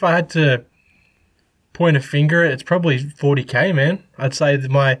say if I had to point a finger, it's probably 40K, man. I'd say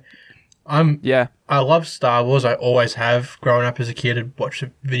that Yeah. I love Star Wars. I always have. Growing up as a kid, I'd watch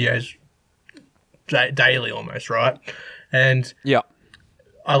the videos daily almost, right? And Yeah.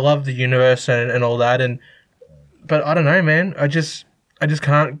 I love the universe and all that. But I don't know, man. I just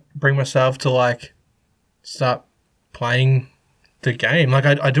can't bring myself to like start playing the game. Like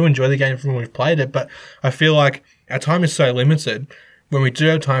I do enjoy the game from when we've played it, but I feel like our time is so limited. When we do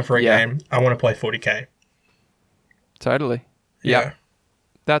have time for a Yeah. game, I want to play 40K. Totally. Yeah. Yep.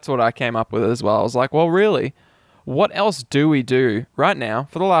 That's what I came up with as well. I was like, well, really, what else do we do right now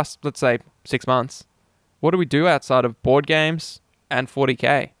for the last, let's say, 6 months? What do we do outside of board games and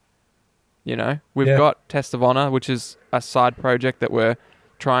 40K? You know, we've Yeah. got Test of Honor, which is a side project that we're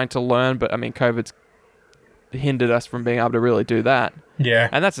trying to learn, but I mean, COVID's hindered us from being able to really do that. Yeah.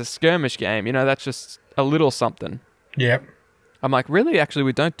 And that's a skirmish game, you know, that's just a little something. Yep. I'm like, really? Actually,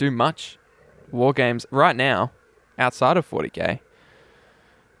 we don't do much war games right now outside of 40K.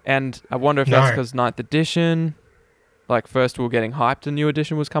 And I wonder if that's No. because 9th edition, like first we were getting hyped a new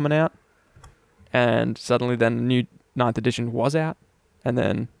edition was coming out. And suddenly then the new 9th edition was out. And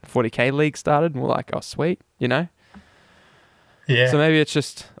then 40K League started and we're like, oh, sweet, you know? Yeah. So maybe it's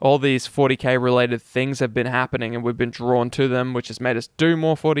just all these 40k related things have been happening and we've been drawn to them, which has made us do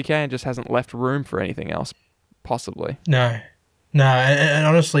more 40k and just hasn't left room for anything else, possibly. No. No, and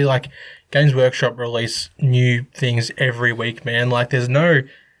honestly, like, Games Workshop release new things every week, man. Like, there's no...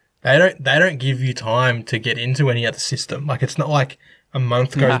 They don't give you time to get into any other system. Like, it's not like a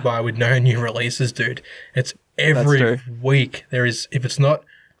month goes by with no new releases, dude. It's every week there is... If it's not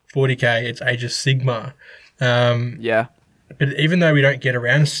 40k, it's Age of Sigmar. Yeah. But even though we don't get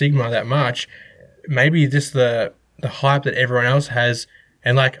around Sigma that much, maybe just the hype that everyone else has,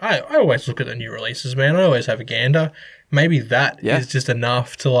 and like I always look at the new releases, man. I always have a gander. Maybe that is just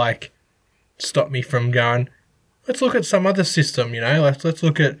enough to like stop me from going, let's look at some other system, you know? Let's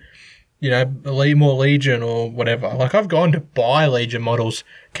look at, you know, more Legion or whatever. Like I've gone to buy Legion models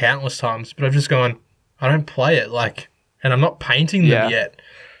countless times, but I've just gone, I don't play it, like, and I'm not painting them yet.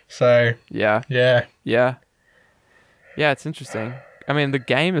 So Yeah, it's interesting. I mean, the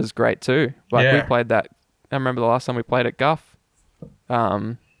game is great too. Like we played that. I remember the last time we played at Guff.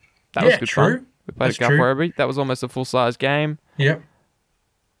 That was good fun. We played at Guff Werribee. That was almost a full-size game. Yep.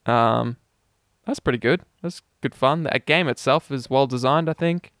 That's pretty good. That's good fun. That game itself is well designed, I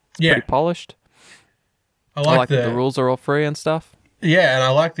think. It's pretty polished. I like that the rules are all free and stuff. Yeah, and I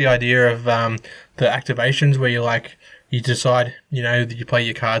like the idea of the activations where you decide, you know, that you play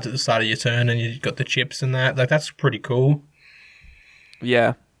your cards at the start of your turn and you've got the chips and that. Like, that's pretty cool.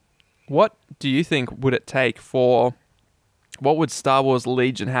 Yeah. What do you think would it take for... What would Star Wars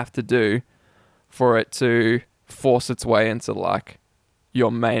Legion have to do for it to force its way into, like,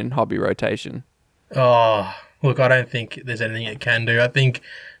 your main hobby rotation? Oh, look, I don't think there's anything it can do. I think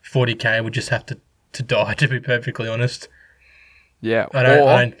 40k would just have to die, to be perfectly honest. Yeah. I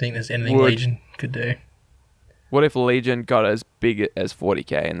don't think there's anything Legion could do. What if Legion got as big as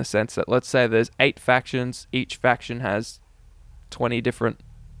 40k in the sense that, let's say there's 8 factions, each faction has 20 different,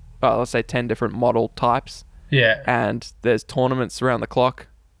 let's say 10 different model types. Yeah. And there's tournaments around the clock,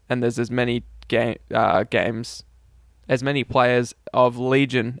 and there's as many games, as many players of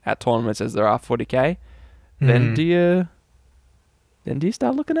Legion at tournaments as there are 40k. Then do you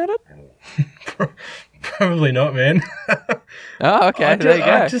start looking at it? Probably not, man. Oh, okay. There you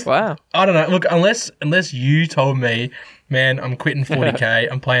go. Wow. I don't know. Look, unless you told me, man, I'm quitting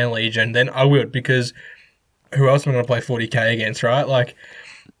 40k, I'm playing Legion, then I would, because who else am I going to play 40k against, right? Like,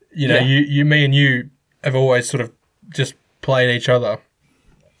 you know, me and you have always sort of just played each other.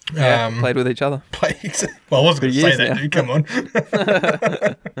 Played with each other. Well, I wasn't going to say that, dude. Come on.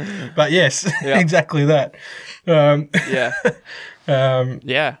 But yes, exactly that.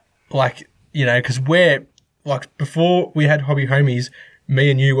 Like, you know, because we're, like, before we had hobby homies,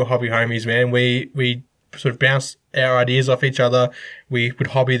 me and you were hobby homies, man. We sort of bounced our ideas off each other. We would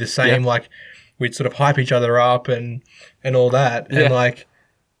hobby the same, like, we'd sort of hype each other up and all that. Yeah. And, like,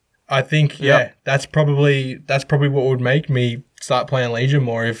 I think, that's probably what would make me start playing Legion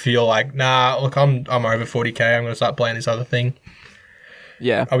more, if you're like, nah, look, I'm over 40k, I'm going to start playing this other thing.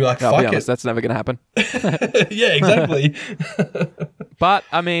 Yeah. I'll be like, fuck I'll be honest, it. that's never going to happen. Yeah, exactly. But,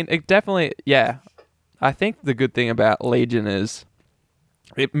 I mean, it definitely, I think the good thing about Legion is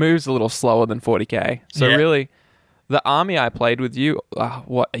it moves a little slower than 40k. So really, the army I played with you,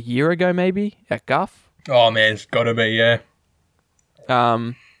 a year ago maybe, at Guff? Oh, man, it's got to be, yeah.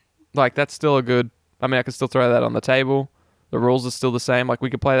 Like, that's still a good, I mean, I can still throw that on the table. The rules are still the same. Like, we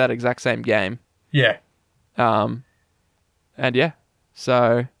could play that exact same game. Yeah. And yeah,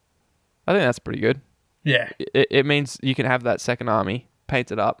 so I think that's pretty good. Yeah. It means you can have that second army,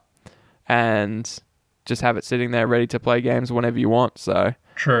 paint it up, and just have it sitting there ready to play games whenever you want. So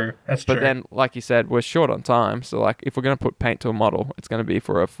true. That's true. But then, like you said, we're short on time. So, like, if we're going to put paint to a model, it's going to be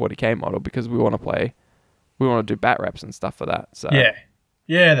for a 40k model because we want to do bat reps and stuff for that. So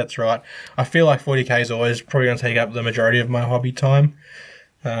Yeah, that's right. I feel like 40k is always probably going to take up the majority of my hobby time.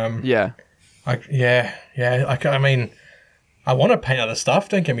 I mean, I want to paint other stuff,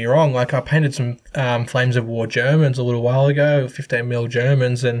 don't get me wrong. Like, I painted some Flames of War Germans a little while ago, 15mm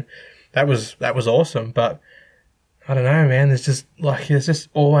Germans, and that was awesome. But I don't know, man. There's just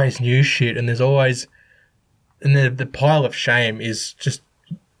always new shit, and there's always... And the pile of shame is just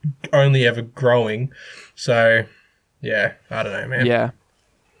only ever growing. So, yeah, I don't know, man. Yeah.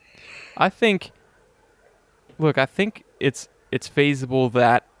 I think it's feasible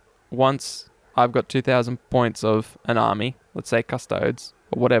that once I've got 2,000 points of an army, let's say Custodes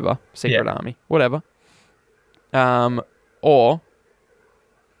or whatever, secret army, whatever, and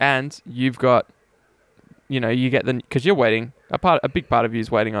you've got, you know, you get because you're waiting, a big part of you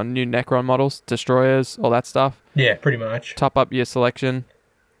is waiting on new Necron models, destroyers, all that stuff. Yeah, pretty much. Top up your selection.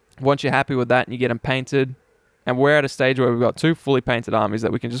 Once you're happy with that and you get them painted, And we're at a stage where we've got 2 fully painted armies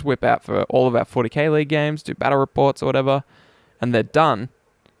that we can just whip out for all of our 40k League games, do battle reports or whatever, and they're done.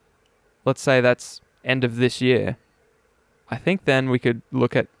 Let's say that's end of this year. I think then we could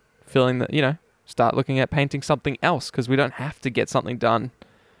look at filling the, start looking at painting something else, because we don't have to get something done.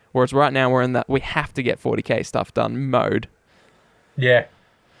 Whereas right now we're in that we have to get 40k stuff done mode. Yeah.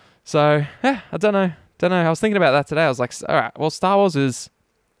 So, yeah, I don't know. I was thinking about that today. I was like, all right, well, Star Wars is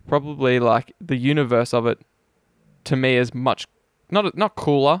probably like the universe of it, to me, is much, not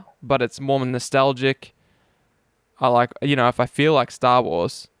cooler, but it's more nostalgic. I like, if I feel like Star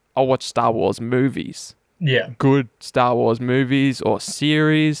Wars, I'll watch Star Wars movies. Yeah. Good Star Wars movies or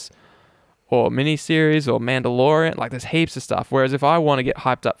series or miniseries or Mandalorian. Like, there's heaps of stuff. Whereas if I want to get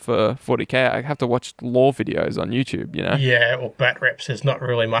hyped up for 40k, I have to watch lore videos on YouTube, Yeah, or bat reps. There's not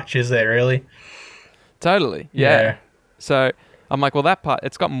really much, is there, really? Totally. Yeah. So I'm like, well, that part,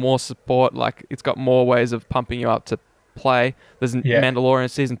 it's got more support. Like, it's got more ways of pumping you up to play. There's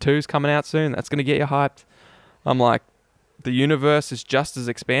Mandalorian Season 2's coming out soon. That's going to get you hyped. I'm like, the universe is just as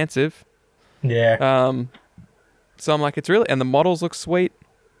expansive. Yeah. So I'm like, it's really... And the models look sweet.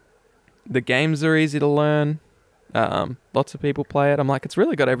 The games are easy to learn. Lots of people play it. I'm like, it's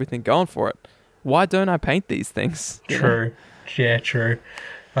really got everything going for it. Why don't I paint these things? True. Yeah, true.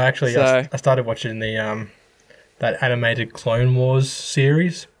 I started watching the that animated Clone Wars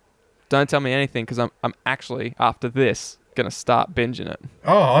series. Don't tell me anything, because I'm actually, after this, going to start binging it.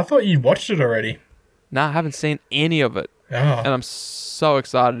 Oh, I thought you'd watched it already. No, I haven't seen any of it. Oh. And I'm so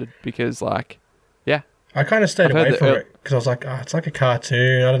excited because, like, yeah. I kind of stayed away from it because I was like, it's like a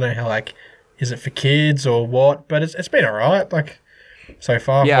cartoon. I don't know how, is it for kids or what? But it's been alright. Like, so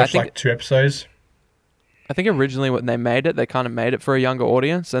far, I've watched 2 episodes. I think originally when they made it, they kind of made it for a younger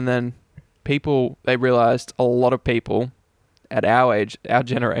audience. And then they realized a lot of people at our age, our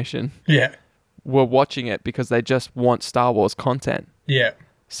generation, were watching it because they just want Star Wars content. Yeah.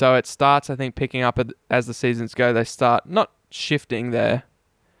 So it starts, I think, picking up as the seasons go. They start not shifting their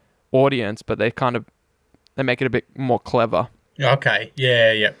audience, but they make it a bit more clever. Okay.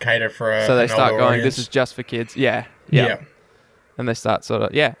 Yeah. Cater for so they start going, audience. This is just for kids. Yeah. And they start sort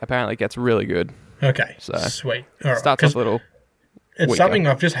of, apparently it gets really good. Okay. So sweet. All right. Starts off a little It's weaker. something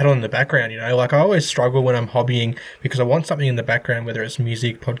I've just had on in the background, Like, I always struggle when I'm hobbying because I want something in the background, whether it's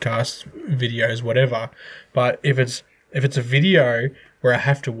music, podcasts, videos, whatever. But if it's a video where I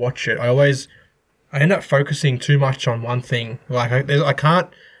have to watch it, I end up focusing too much on one thing. Like, I can't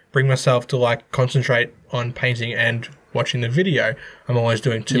bring myself to, concentrate on painting and watching the video. I'm always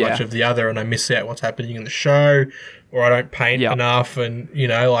doing too much of the other, and I miss out what's happening in the show, or I don't paint enough, and,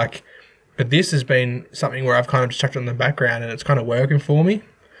 But this has been something where I've kind of just chucked it in the background, and it's kind of working for me.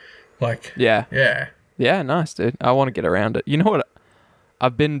 Yeah, nice, dude. I want to get around it. You know what?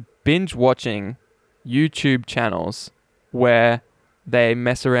 I've been binge watching YouTube channels where they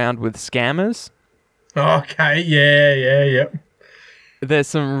mess around with scammers. Okay, yeah. There's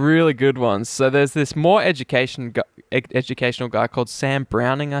some really good ones. So there's this more educational guy called Sam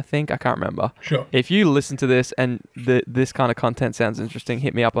Browning, I think. I can't remember. Sure. If you listen to this and this kind of content sounds interesting,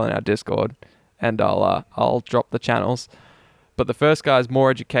 hit me up on our Discord, and I'll drop the channels. But the first guy is more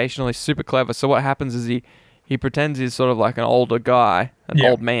educational. He's super clever. So what happens is he pretends he's sort of like an older guy,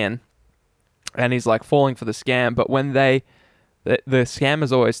 old man, and he's like falling for the scam. But when the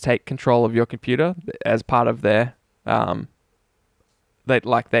scammers always take control of your computer as part of their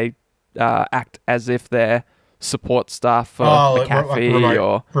they act as if they're support staff for McAfee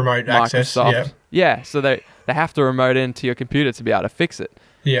or remote Microsoft. Access, yeah, so they have to remote into your computer to be able to fix it.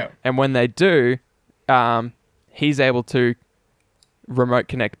 Yeah. And when they do, he's able to remote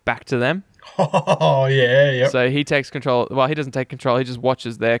connect back to them. Oh, yeah, yep. So he takes control. Well, he doesn't take control. He just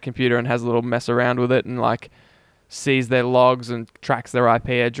watches their computer and has a little mess around with it and sees their logs and tracks their IP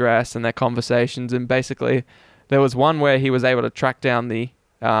address and their conversations. And basically, there was one where he was able to track down the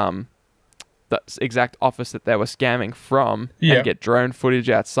exact office that they were scamming from and get drone footage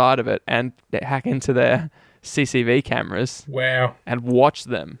outside of it and hack into their CCTV cameras. Wow. And watch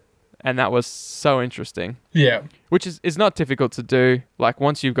them. And that was so interesting. Yeah. Which is not difficult to do.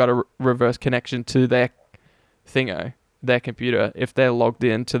 Once you've got a reverse connection to their their computer, if they're logged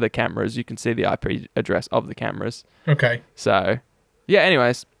into the cameras, you can see the IP address of the cameras. Okay. So,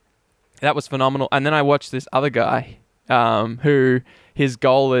 anyways, that was phenomenal. And then I watched this other guy who his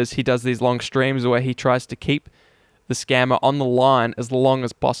goal is he does these long streams where he tries to keep the scammer on the line as long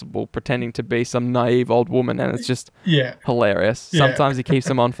as possible, pretending to be some naive old woman, and it's just hilarious. Yeah. Sometimes he keeps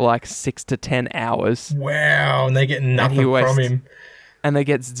them on for 6 to 10 hours. Wow, and they get nothing from him. And they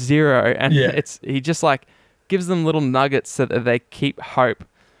get zero. And he just gives them little nuggets so that they keep hope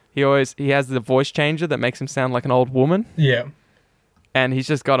he has the voice changer that makes him sound like an old woman. Yeah. And he's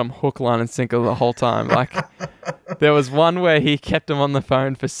just got him hook, line, and sinker the whole time. Like, there was one where he kept him on the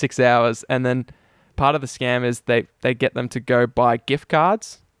phone for 6 hours, and then part of the scam is they get them to go buy gift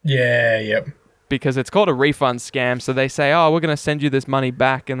cards. Yeah, yep. Because it's called a refund scam. So they say, oh, we're going to send you this money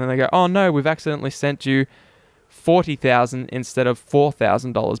back. And then they go, oh, no, we've accidentally sent you $40,000 instead of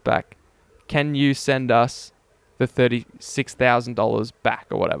 $4,000 back. Can you send us the $36,000 back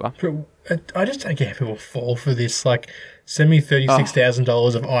or whatever? I just don't get how people fall for this. Like, send me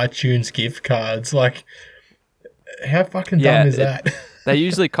 $36,000 of iTunes gift cards. Like, how fucking dumb is that? They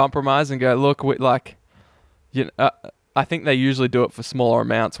usually compromise and go, look, I think they usually do it for smaller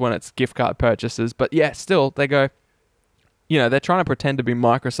amounts when it's gift card purchases. But yeah, still, they go, they're trying to pretend to be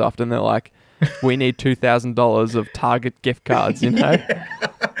Microsoft, and they're like, we need $2,000 of Target gift cards,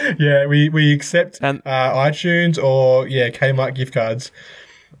 Yeah, we accept iTunes or, Kmart gift cards.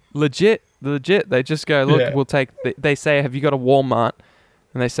 Legit. They just go, look, we'll take... They say, have you got a Walmart?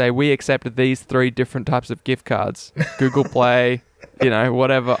 And they say, we accept these 3 different types of gift cards. Google Play,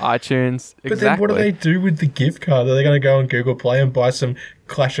 whatever, iTunes. But then what do they do with the gift card? Are they going to go on Google Play and buy some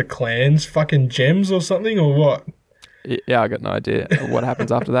Clash of Clans fucking gems or something, or what? Yeah, I got no idea what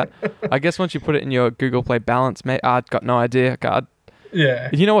happens after that. I guess once you put it in your Google Play balance, mate, I've got no idea. God. Yeah.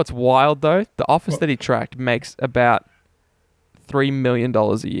 You know what's wild, though? The office that he tracked makes about $3 million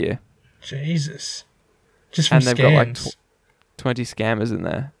a year. Jesus. Just from and they've scams. got like 20 scammers in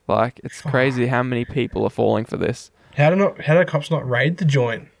there. Like, it's crazy how many people are falling for this. How do cops not raid the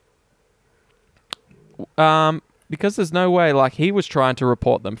joint? Because there's no way. Like, he was trying to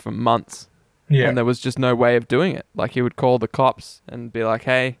report them for months. Yeah. And there was just no way of doing it. Like, he would call the cops and be like,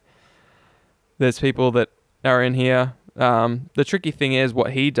 hey, there's people that are in here. The tricky thing is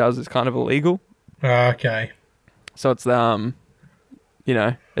what he does is kind of illegal. Okay. So it's,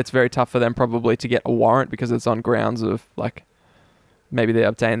 it's very tough for them probably to get a warrant because it's on grounds of, like, maybe they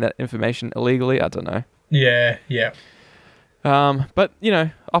obtained that information illegally. I don't know. Yeah. But,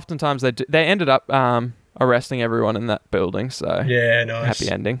 oftentimes they ended up arresting everyone in that building. So yeah, nice. Happy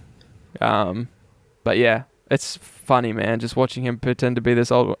ending. But yeah, it's funny, man, just watching him pretend to be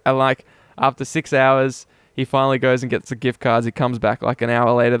this old, and like after 6 hours, he finally goes and gets the gift cards. He comes back like an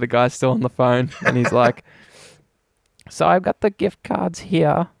hour later, the guy's still on the phone, and he's like, so I've got the gift cards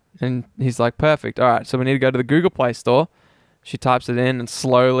here. And he's like, perfect. All right, so we need to go to the Google Play Store. She types it in, and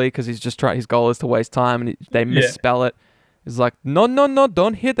slowly, because he's just his goal is to waste time, and they misspell it. He's like, no,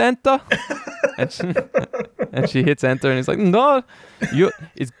 don't hit enter. and she hits enter, and he's like, no,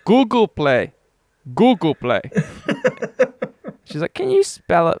 it's Google Play. Google Play. She's like, can you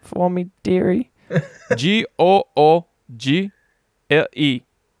spell it for me, dearie? Google. Google.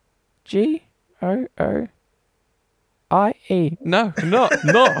 No.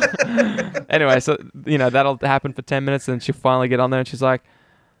 Anyway, so, that'll happen for 10 minutes, and she'll finally get on there, and she's like,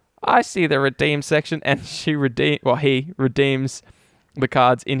 I see the redeem section, and he redeems the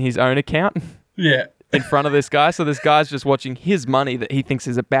cards in his own account. Yeah. In front of this guy. So this guy's just watching his money that he thinks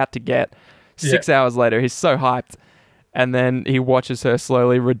is about to get. 6 hours later, he's so hyped. And then he watches her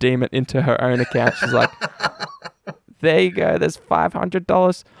slowly redeem it into her own account. She's like, there you go. There's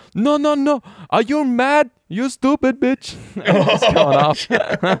 $500. No. Are you mad? You stupid bitch. It's going off.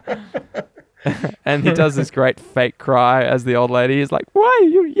 And he does this great fake cry as the old lady is like, why are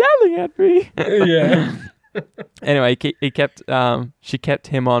you yelling at me? Yeah. Anyway, she kept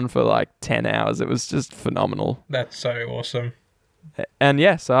him on for like 10 hours. It was just phenomenal. That's so awesome. And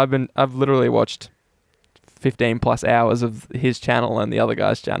yeah, so I've literally watched 15 plus hours of his channel and the other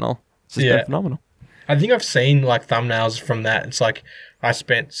guy's channel. It's just been phenomenal. I think I've seen like thumbnails from that. It's like, I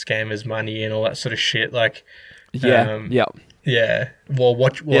spent scammers' money and all that sort of shit. Like, yeah. Well,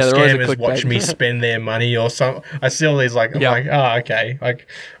 scammers watch me spend their money or something. I see all these like, I'm like, oh, okay. Like,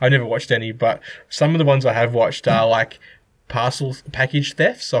 I never watched any, but some of the ones I have watched are like package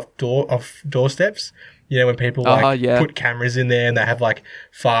thefts off doorsteps. When people put cameras in there and they have like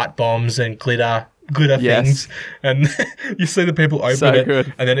fart bombs and glitter things, and you see the people open it,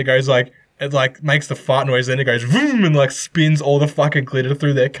 and then it goes like. It like makes the fart noise, then it goes vroom and like spins all the fucking glitter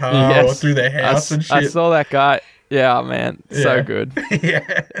through their car or through their house and shit. I saw that guy. Yeah, man, so good.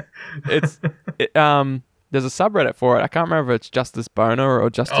 Yeah, there's a subreddit for it. I can't remember if it's Justice Boner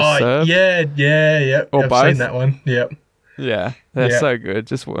or Justice Serve. Yeah. Or I've both. seen that one. Yep. Yeah, they're so good.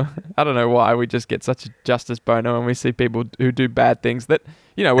 Just I don't know why we just get such a Justice Boner when we see people who do bad things that,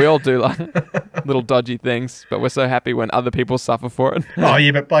 we all do like little dodgy things, but we're so happy when other people suffer for it. Oh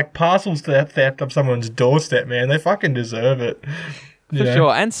yeah, but like parcels theft up someone's doorstep, man, they fucking deserve it. For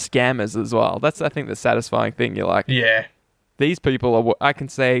sure, and scammers as well. That's, I think, the satisfying thing. You're like, these people are, I can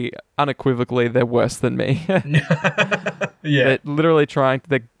say unequivocally, they're worse than me. Yeah, They're literally trying,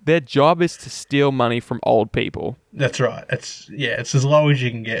 their job is to steal money from old people. that's right. It's as low as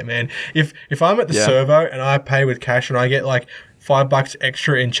you can get, man. If I'm at the Yeah. servo and I pay with cash and I get like $5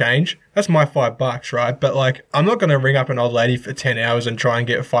 extra in change, that's my $5, right? But like, I'm not going to ring up an old lady for 10 hours and try and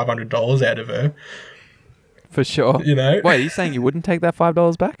get $500 out of her. For sure. You know? Wait, are you saying you wouldn't take that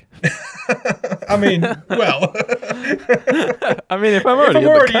 $5 back? I mean, well, I mean, if I'm if already, I'm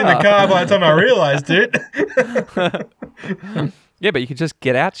already in the car by the time I realised it. Yeah, but you could just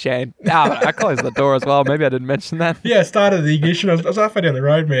get out, Shane. I closed the door as well. Maybe I didn't mention that. Yeah, I started the ignition. I was halfway down the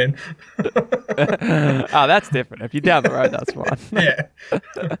road, man. Oh, that's different. If you're down the road, that's fine.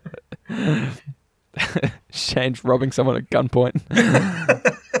 Yeah. Shane's robbing someone at gunpoint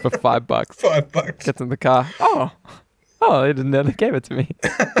for $5. $5. Gets in the car. Oh, they didn't know they gave it to me.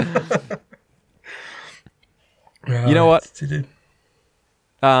 You know what? Dude.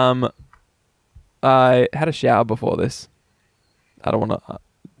 I had a shower before this. I don't want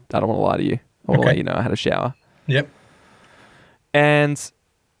to lie to you. I want to Okay. let you know I had a shower. Yep. And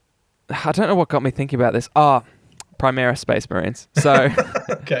I don't know what got me thinking about this. Primera Space Marines. So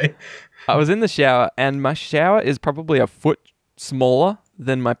Okay. I was in the shower, and my shower is probably a foot smaller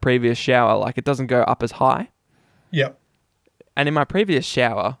than my previous shower. Like, it doesn't go up as high. Yep. And in my previous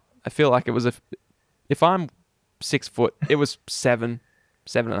shower, I feel like it was if I'm 6 foot, it was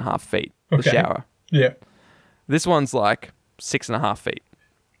 7.5 feet, the Okay. shower. Yeah. This one's like 6.5 feet.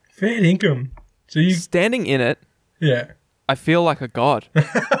 Fair income. So you, Standing in it, yeah. I feel like a god.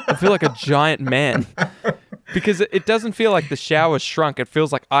 I feel like a giant man. Because it doesn't feel like the shower's shrunk. It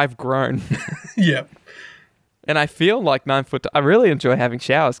feels like I've grown. Yep. And I feel like 9 foot. I really enjoy having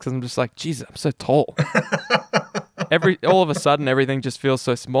showers because I'm just like, Jesus, I'm so tall. All of a sudden, everything just feels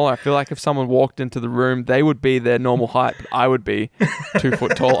so small. I feel like if someone walked into the room, they would be their normal height, but I would be 2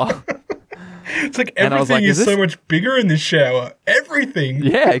 foot taller. It's like And I was everything like, is is so this- much bigger in this shower. Everything.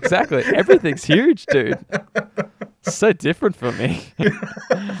 Yeah, exactly. Everything's huge, dude. It's so different for me.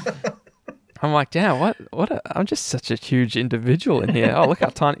 I'm like, damn, I'm just such a huge individual in here. Oh, look how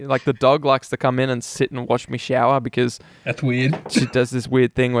tiny. Like, the dog likes to come in and sit and watch me shower because That's weird. she does this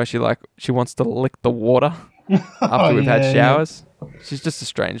weird thing where she wants to lick the water after we've had yeah, showers. She's just a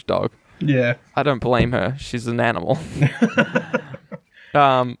strange dog. Yeah. I don't blame her. She's an animal.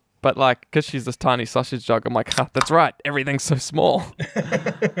 But like, because she's this tiny sausage dog, I'm like, that's right. Everything's so small.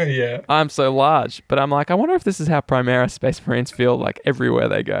 Yeah. I'm so large. But I'm like, I wonder if this is how Primera Space Marines feel like everywhere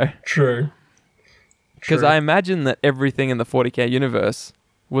they go. True. Because True. I imagine that everything in the 40k universe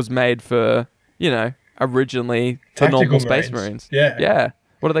was made for, originally the Tactical normal Space Marines. Marines. Yeah. Yeah.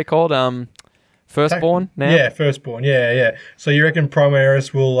 What are they called? Firstborn now? Yeah, firstborn. Yeah. So you reckon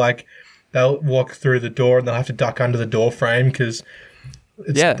Primaris will they'll walk through the door and they'll have to duck under the door frame because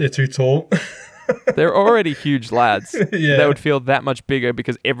they're too tall. They're already huge lads. Yeah. They would feel that much bigger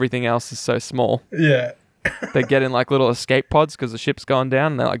because everything else is so small. Yeah. They get in like little escape pods because the ship's gone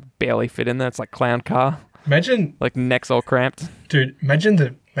down and they like barely fit in there. It's like clown car. Imagine, Like necks all cramped. dude. Imagine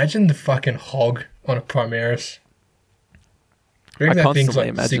the fucking hog on a Primaris. You reckon I that thing's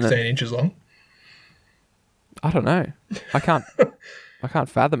constantly like imagine 16 inches long? I don't know. I can't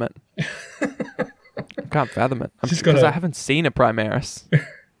fathom it. I can't fathom it. Just Because gotta- I haven't seen a Primaris.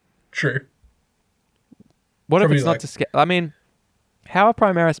 True. What if Probably it's not like- to scale? I mean, how are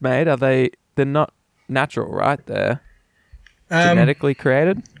Primaris made? They're not natural, right? They're genetically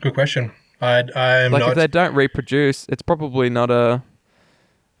created. Good question. I'm Like not. if they don't reproduce, it's probably not a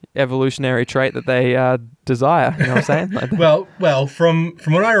evolutionary trait that they desire. You know what I'm saying? Like, Well, from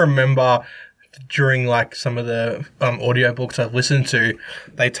what I remember during like some of the audiobooks I've listened to,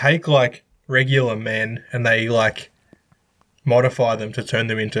 they take like regular men and they like modify them to turn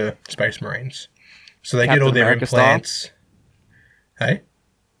them into Space Marines. So they get Captain all their America style? implants. Hey?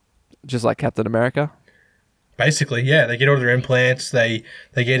 just like Captain America. Basically, yeah, they get all their implants, they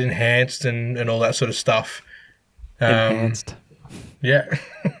get enhanced and all that sort of stuff. Enhanced. Yeah.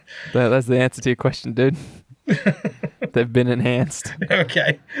 That's the answer to your question, dude. They've been enhanced.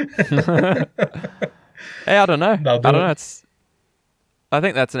 Okay. Hey, I don't know. They'll do I don't it. know. I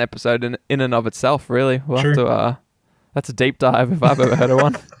think that's an episode in and of itself, really. We'll True. have to. That's a deep dive if I've ever heard of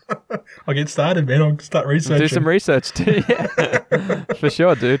one. I'll get started, man. I'll start researching. Do some research too. Yeah. For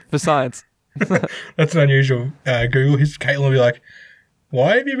sure, dude. For science. That's an unusual Google. Caitlin will be like,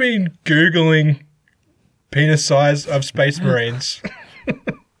 why have you been Googling penis size of Space Marines?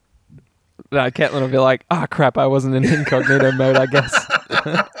 No, Caitlin will be like, crap, I wasn't in incognito mode, I guess.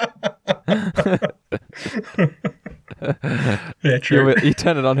 Yeah, true. You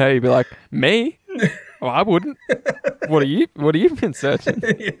turn it on her, you'd be like, me? Well, I wouldn't. What are you? What have you been searching?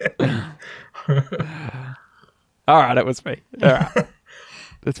 All right, it was me. All right,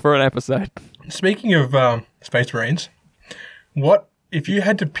 it's for an episode. Speaking of Space Marines, what if you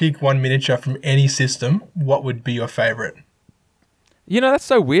had to pick one miniature from any system? What would be your favorite? You know, that's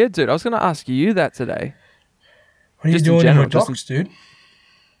so weird, dude. I was going to ask you that today. What are you Just in doing in general, my just docs, dude?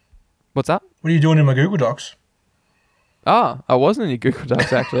 What's that? What are you doing in my Google Docs? Ah, I wasn't in your Google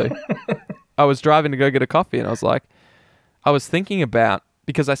Docs, actually. I was driving to go get a coffee, and I was thinking about,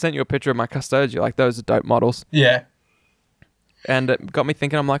 because I sent you a picture of my Custodia, like, those are dope models. Yeah. And it got me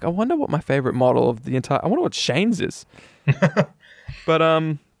thinking, I'm like, I wonder what my favorite model of the entire, I wonder what Shane's is. But,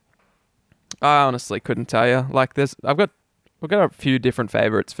 I honestly couldn't tell you. Like, I've got a few different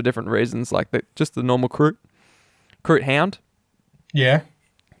favorites for different reasons, like just the normal Kroot Hound. Yeah.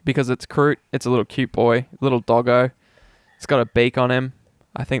 Because it's Kroot, it's a little cute boy, little doggo. It's got a beak on him.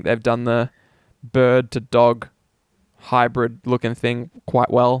 I think they've done the bird to dog hybrid looking thing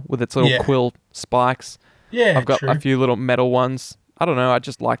quite well with its little quill spikes. Yeah, I've got true. a few little metal ones. I don't know, I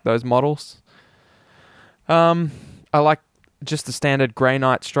just like those models. I like just the standard Grey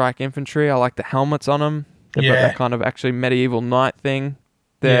Knight Strike Infantry. I like the helmets on them. They've got that kind of actually medieval knight thing.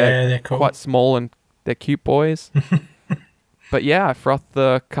 They're cool. Quite small and they're cute boys. But yeah, I froth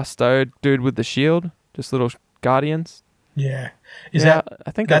the Custode dude with the shield. Just little guardians. Yeah.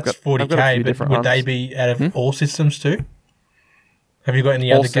 I think that's I've got 40k, a few but different would they ones. be out of all systems too? Have you got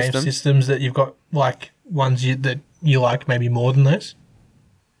any other game systems that you've got, like, ones that you like maybe more than those?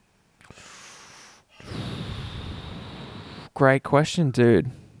 Great question,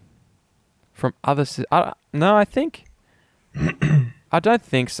 dude. From other... no, I think... I don't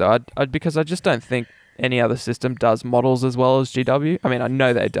think so. Because I just don't think any other system does models as well as GW. I mean, I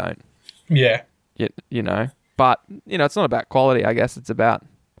know they don't. Yeah. You know. But, you know, it's not about quality, I guess. It's about...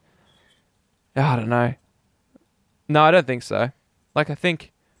 I don't know. No, I don't think so. Like, I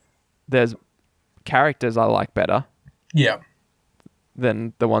think there's characters I like better. Yeah.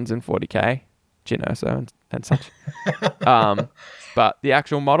 Than the ones in 40k. Genoso and such. But the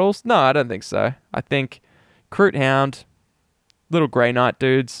actual models? No, I don't think so. I think Kroot Hound, little Grey Knight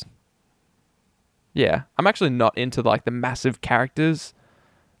dudes. Yeah. I'm actually not into, like, the massive characters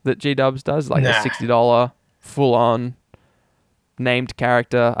that G-Dubs does. Like, the $60 full-on named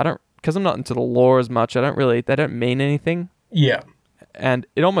character. Because I'm not into the lore as much, they don't mean anything. Yeah. And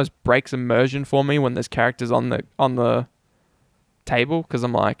it almost breaks immersion for me when there's characters on the table, because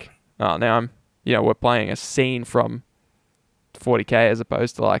I'm like, oh, now we're playing a scene from 40k as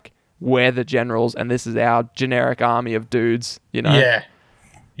opposed to, like, we're the generals and this is our generic army of dudes, you know? Yeah.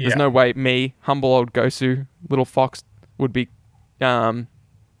 There's no way me, humble old Gosu, little fox, would be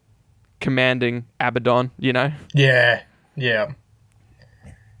commanding Abaddon, you know? Yeah. Yeah.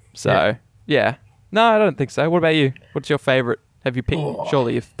 So, yeah. No, I don't think so. What about you? What's your favorite? Have you picked?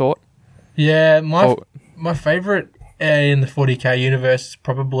 Surely you've thought. Yeah, my favorite in the 40k universe is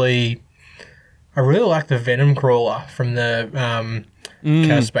probably... I really like the Venom Crawler from the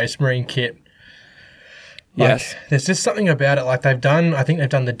Space Marine kit. Yes. There's just something about it. Like, I think they've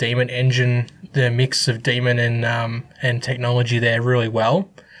done the Demon engine, the mix of Demon and technology there really well.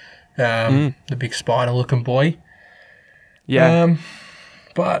 The big spider-looking boy. Yeah.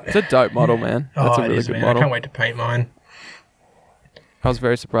 But it's a dope model, man. That's a really good model. I can't wait to paint mine. I was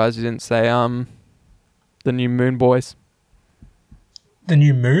very surprised you didn't say the new Moon Boys. The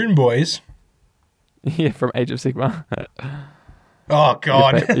new Moon Boys? Yeah, from Age of Sigmar. Oh,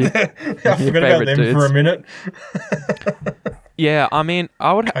 God. I forgot about them dudes. For a minute. Yeah, I mean,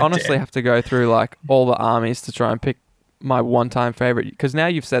 I would honestly have to go through, like, all the armies to try and pick my one-time favorite. Because now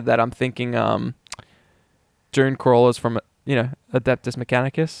you've said that, I'm thinking Dune Crawlers from, Adeptus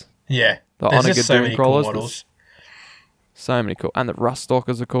Mechanicus. Yeah. The Onager Dune Crawlers. Cool models. So many cool. And the Rust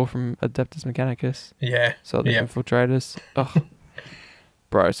Stalkers are cool from Adeptus Mechanicus. Yeah. So the Infiltrators. Oh,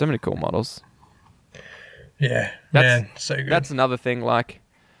 bro, so many cool models. Yeah, man, so good. That's another thing, like,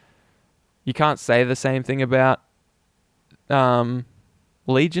 you can't say the same thing about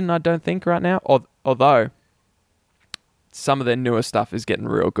Legion, I don't think, right now. Although, some of their newer stuff is getting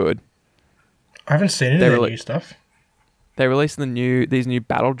real good. I haven't seen any of their new stuff. They released these new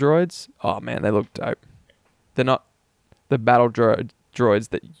battle droids. Oh, man, they look dope. They're not the battle droids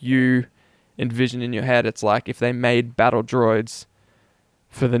that you envision in your head. It's like if they made battle droids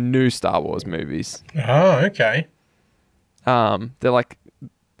for the new Star Wars movies. Oh, okay. They're like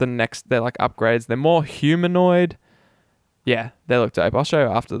they're like upgrades. They're more humanoid. Yeah, they look dope. I'll show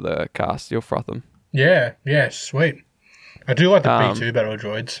you after the cast. You'll froth them. Yeah, sweet. I do like the B2 battle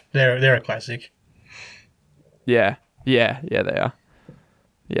droids. They're a classic. Yeah, they are.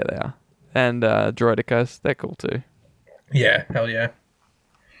 Yeah, they are. and Droidicos. They're cool too. Yeah, hell yeah.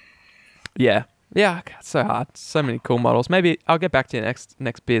 Yeah. Yeah, God, it's so hard. So many cool models. Maybe I'll get back to you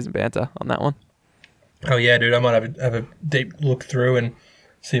next Beers and Banter on that one. Oh yeah, dude. I might have a deep look through and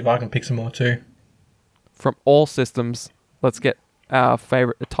see if I can pick some more too. From all systems, let's get our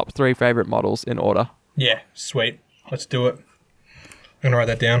top 3 favorite models in order. Yeah, sweet. Let's do it. I'm gonna write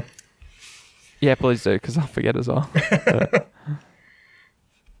that down. Yeah, please do, because I'll forget as well.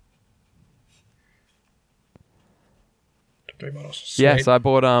 3 models. Sweet. Yeah, so I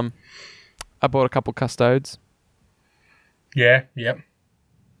bought a couple custodes. Yeah, yep.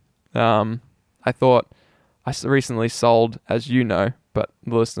 I thought recently sold, as you know, but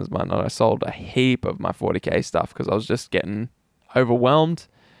the listeners might not. I sold a heap of my 40k stuff because I was just getting overwhelmed,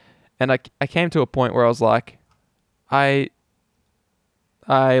 and I came to a point where I was like, I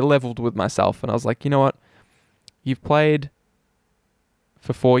leveled with myself, and I was like, you know what? You've played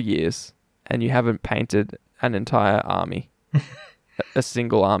for 4 years, and you haven't painted an entire army, a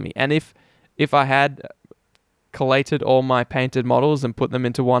single army. And if I had collated all my painted models and put them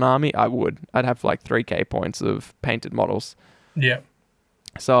into one army, I'd have like 3k points of painted models. Yeah.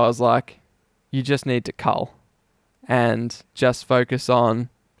 So I was like, you just need to cull and just focus on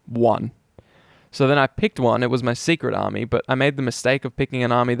one. So then I picked one. It was my secret army, but I made the mistake of picking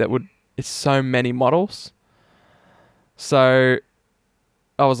an army that is so many models. So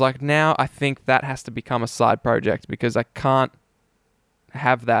I was like, now I think that has to become a side project because I can't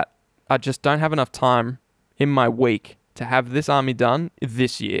have that. I just don't have enough time in my week to have this army done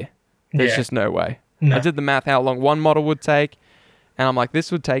this year. There's just no way. No. I did the math how long one model would take, and I'm like,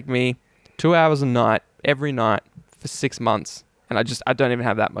 this would take me 2 hours a night, every night, for 6 months, and I don't even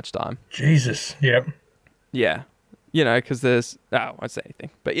have that much time. Jesus. Yep. Yeah. You know, because I won't say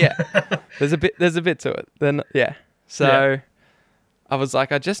anything, but yeah, there's a bit to it. Then, yeah. So I was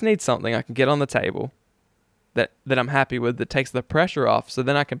like, I just need something I can get on the table that I'm happy with, that takes the pressure off, so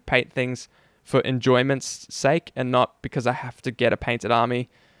then I can paint things for enjoyment's sake and not because I have to get a painted army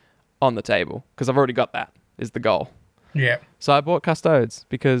on the table, because I've already got that is the goal. Yeah. So I bought custodes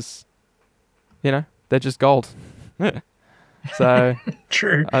because, you know, they're just gold. So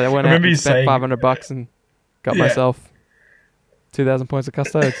True. I went out and spent $500 and got myself 2,000 points of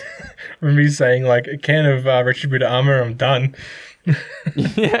custodes. I remember you saying, like, a can of Retributor armor, I'm done.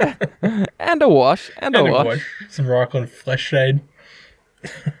 Yeah. And a wash. And a wash. Some Ryclon Flesh Shade.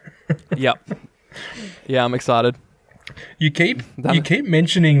 Yep. Yeah, I'm excited. You keep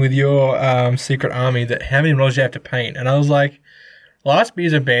mentioning with your secret army that how many models you have to paint, and I was like, last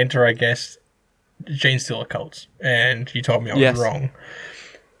Beers and Banter, I guess, Gene Stealer cults, and you told me I was wrong.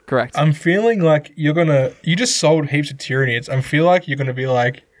 Correct. I'm feeling like you just sold heaps of Tyranids. I feel like you're gonna be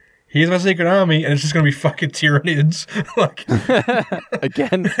like, here's my secret army, and it's just gonna be fucking Tyranids. Like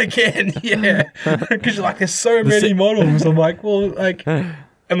again, yeah. Because you're like, there's so many models. I'm like, well, like.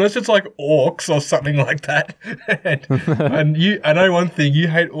 Unless it's like orcs or something like that. And I know one thing, you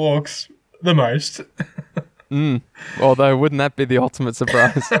hate orcs the most. Although, wouldn't that be the ultimate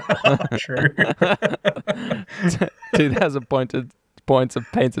surprise? True. 2,000 points of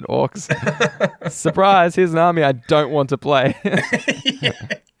painted orcs. Surprise, here's an army I don't want to play. Yeah,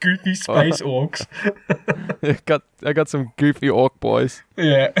 goofy space orcs. I got some goofy orc boys.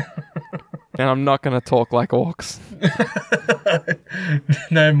 Yeah. And I'm not going to talk like orcs.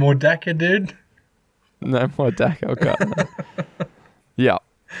 No more Daka, dude. No more Daka. Oh, God. Yeah.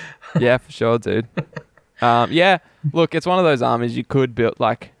 Yeah, for sure, dude. Yeah, look, it's one of those armies you could build,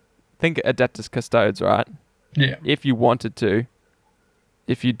 like, think Adeptus Custodes, right? Yeah. If you wanted to,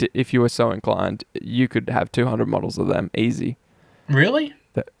 if you were so inclined, you could have 200 models of them, easy. Really?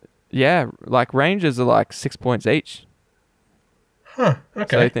 Yeah, like, Rangers are like 6 points each. Huh,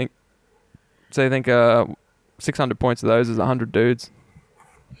 okay. So you think 600 points of those is 100 dudes.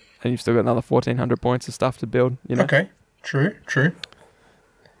 And you've still got another 1,400 points of stuff to build, you know? Okay, true.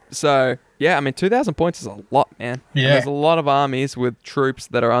 So, yeah, I mean, 2,000 points is a lot, man. Yeah. And there's a lot of armies with troops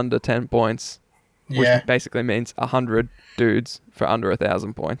that are under 10 points, which Yeah. basically means 100 dudes for under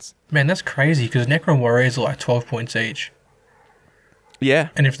 1,000 points. Man, that's crazy, because Necron Warriors are like 12 points each. Yeah.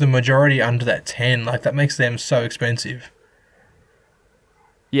 And if the majority under that 10, like, that makes them so expensive.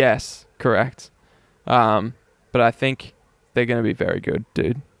 Yes, correct. But I think they're going to be very good,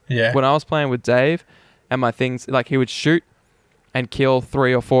 dude. Yeah. When I was playing with Dave and my things, like, he would shoot and kill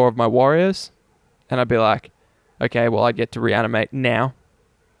 3 or 4 of my warriors, and I'd be like, okay, well, I get to reanimate now.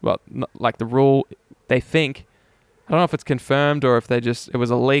 Well, like the rule, they think, I don't know if it's confirmed or if it was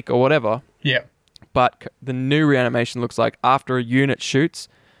a leak or whatever. Yeah. But the new reanimation looks like after a unit shoots,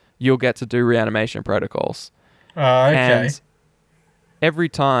 you'll get to do reanimation protocols. Okay. And every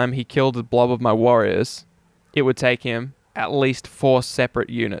time he killed a blob of my warriors, it would take him at least 4 separate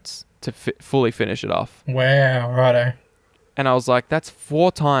units to fully finish it off. Wow, righto. And I was like, that's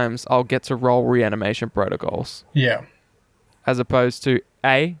 4 times I'll get to roll reanimation protocols. Yeah. As opposed to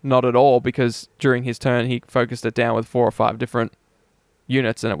A, not at all, because during his turn he focused it down with 4 or 5 different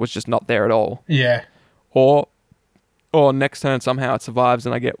units and it was just not there at all. Yeah. Or next turn somehow it survives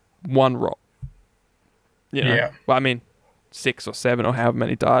and I get 1 roll. You know? Yeah. Well, I mean, 6 or 7 or however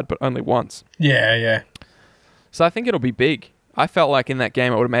many died, but only once. Yeah, yeah. So I think it'll be big. I felt like in that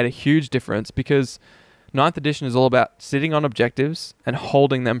game it would have made a huge difference because 9th edition is all about sitting on objectives and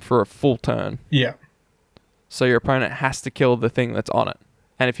holding them for a full turn. Yeah. So your opponent has to kill the thing that's on it.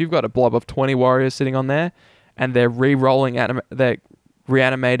 And if you've got a blob of 20 warriors sitting on there and they're re-rolling, they're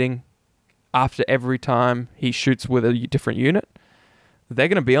reanimating after every time he shoots with a different unit, they're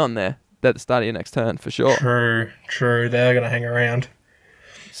going to be on there at the start of your next turn for sure. True. They're going to hang around.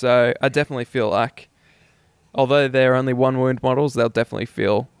 So I definitely feel like, although they're only 1 wound models, they'll definitely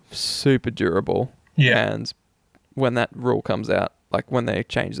feel super durable. Yeah. And when that rule comes out, like when they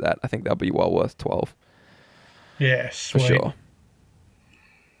change that, I think they'll be well worth 12. Yeah, For sweet. sure.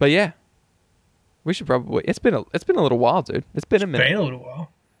 But yeah, we should probably. It's been a little while, dude. It's been a minute. Been a little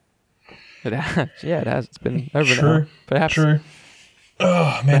while. It has. Yeah, it has. It's been over True. an hour. Perhaps. True.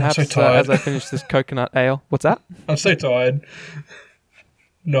 Oh, man, Perhaps I'm so tired. as I finish this coconut ale. What's that? I'm so tired.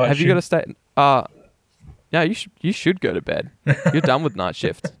 Night Have you got to shift. stay? Yeah, you should go to bed. You're done with night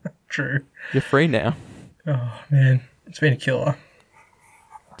shift. True. You're free now. Oh, man. It's been a killer.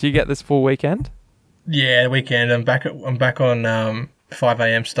 Do you get this full weekend? Yeah, weekend. I'm back on 5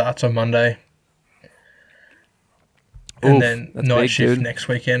 a.m. starts on Monday. And Oof, then that's night big, shift dude. next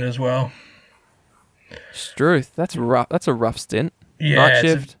weekend as well. Struth, that's rough. That's a rough stint. Yeah, Night it's a-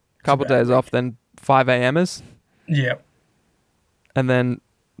 shift, couple bad days off, then 5 a.m.ers, Yeah. and then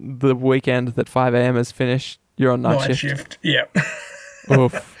the weekend that 5 a.m.ers finish, you're on night shift. Yeah.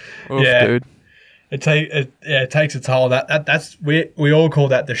 Oof, Yeah. dude. It takes a toll. That's we all call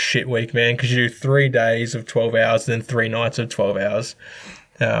that the shit week, man, because you do 3 days of 12 hours and then 3 nights of 12 hours.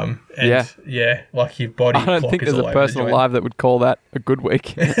 And yeah, like your body. I don't clock think is there's all a over the person joint. alive that would call that a good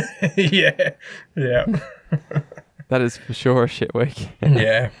week. Yeah. That is for sure a shit week.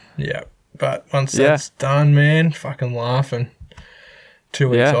 Yeah. But once Yeah. that's done, man, fucking laughing. 2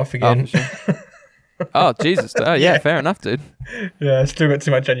 weeks off again. for sure. Oh, Jesus. Oh, yeah, fair enough, dude. Yeah, I still got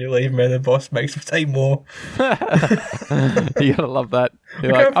too much annual leave, man. The boss makes me take more. You gotta love that.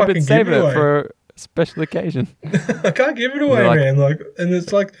 You're I like, can't I've been fucking saving give it it away." for a special occasion. I can't give it away, You're like- man. And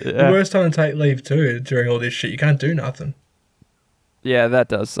it's like the Yeah. worst time to take leave too during all this shit. You can't do nothing. Yeah, that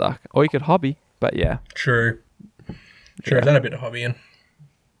does suck. Or you could hobby, but yeah. True. Yeah. I've done a bit of hobbying.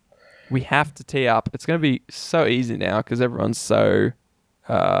 We have to tee up. It's going to be so easy now because everyone's so,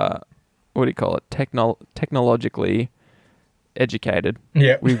 what do you call it? Technologically educated.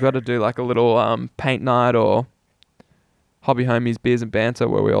 Yeah. We've got to do like a little paint night or hobby homies beers and banter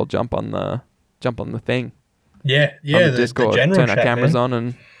where we all jump on the thing Yeah. on the Discord, general turn our chat, cameras man. on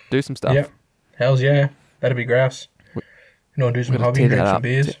and do some stuff. Yep. Hells yeah. That'd be grouse. You know, do some gotta hobby, tee drink that some up.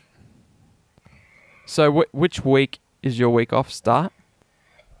 beers. So which week is your week off start?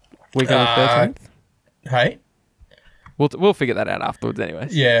 Week on the 13th? Hey? We'll figure that out afterwards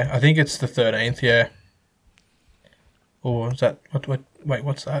anyways. Yeah, I think it's the 13th, yeah. Or is that,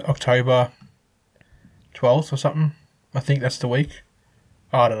 what's that? October 12th or something? I think that's the week.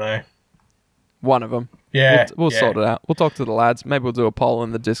 I don't know. One of them. Yeah. We'll yeah. sort it out. We'll talk to the lads. Maybe we'll do a poll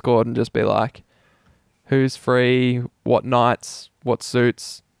in the Discord and just be like, who's free, what nights, what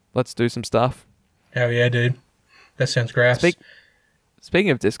suits. Let's do some stuff. Hell yeah, dude. That sounds grass.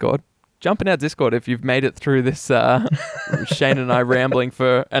 Speaking of Discord, jump in our Discord if you've made it through this Shane and I rambling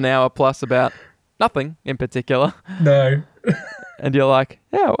for an hour plus about nothing in particular. No. And you're like,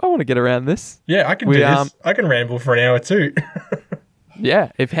 yeah, I want to get around this. Yeah, I can We, do this. I can ramble for an hour too.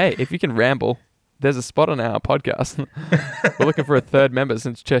 Yeah, if you can ramble, there's a spot on our podcast. We're looking for a third member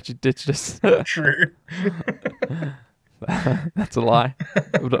since Churchy ditched us. True. That's a lie.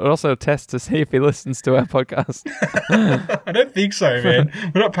 But also a test to see if he listens to our podcast. I don't think so, man.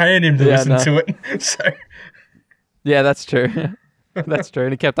 We're not paying him to Yeah, listen no. to it. So, Yeah, that's true. That's true.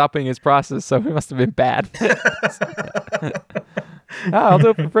 And he kept upping his prices, so he must have been bad. I'll do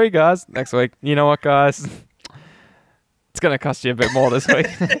it for free, guys. Next week. You know what, guys? It's going to cost you a bit more this week.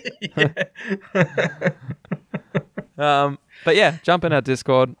 But yeah, jump in our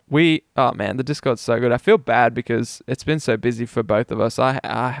Discord. Oh man, the Discord's so good. I feel bad because it's been so busy for both of us.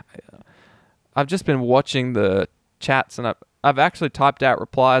 I've just been watching the chats and I've actually typed out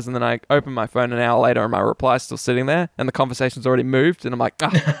replies, and then I open my phone an hour later, and my reply's still sitting there, and the conversation's already moved, and I'm like,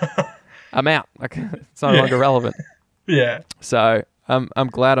 I'm out. Like, it's no longer relevant. Yeah. So I'm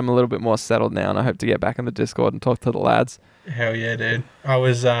glad I'm a little bit more settled now, and I hope to get back in the Discord and talk to the lads. Hell yeah, dude. I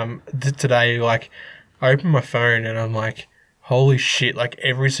was today, like, I opened my phone and I'm like, holy shit, like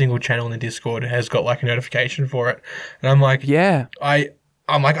every single channel in the Discord has got like a notification for it. And I'm like, Yeah.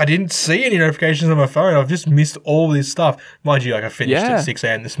 I'm like, I didn't see any notifications on my phone. I've just missed all this stuff. Mind you, like I finished at 6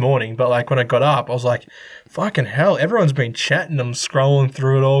 a.m. this morning, but like when I got up, I was like, fucking hell, everyone's been chatting. I'm scrolling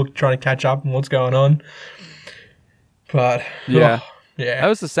through it all, trying to catch up on what's going on. But Yeah. yeah. That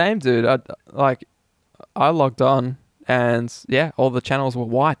was the same, dude. I logged on, and yeah, all the channels were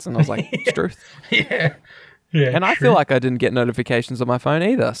white, and I was like, it's truth. Yeah. Yeah. And I feel like I didn't get notifications on my phone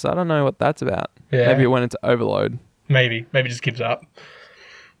either, so I don't know what that's about. Yeah. Maybe it went into overload. Maybe it just gives up.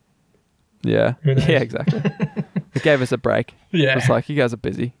 Yeah. Who knows? Yeah, exactly. It gave us a break. Yeah. It was like, you guys are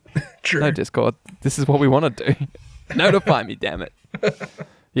busy. True. No Discord. This is what we want to do. Notify me, damn it.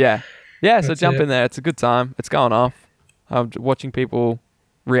 Yeah. Yeah, so That's jump it. in there. It's a good time. It's going off. I'm watching people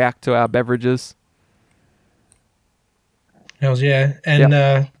react to our beverages. Hells yeah.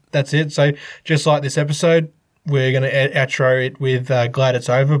 And that's it. So just like this episode, we're going to outro it with Glad It's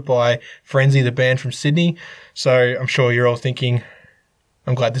Over by Frenzy, the band from Sydney. So I'm sure you're all thinking,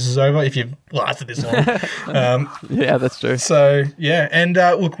 I'm glad this is over if you've lasted this long. Yeah, that's true. So, yeah. And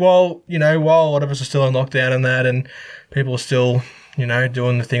look, while a lot of us are still in lockdown and that, and people are still,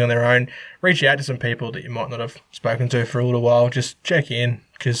 doing the thing on their own, reach out to some people that you might not have spoken to for a little while. Just check in,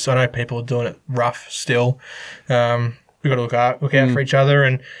 because I know people are doing it rough still. We've got to look out for each other.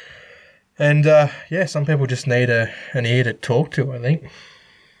 And some people just need an ear to talk to, I think.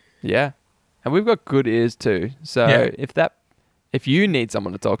 Yeah. And we've got good ears too. So Yeah. if you need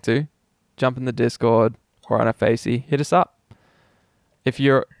someone to talk to, jump in the Discord or on a Facey, hit us up. If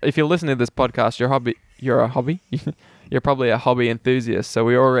you're listening to this podcast, you're probably a hobby enthusiast, so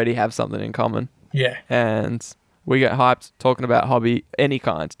we already have something in common. Yeah. And we get hyped talking about hobby any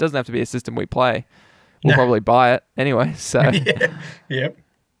kind. It doesn't have to be a system we play. We'll probably buy it anyway. So Yeah. Yep.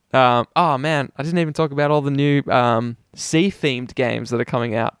 oh man, I didn't even talk about all the new sea-themed games that are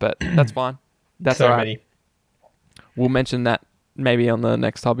coming out, but that's fine. That's so all right. many. We'll mention that maybe on the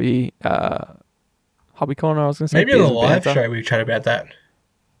next hobby corner. I was going to say Maybe on Beers the and live Banter. show we chat about that.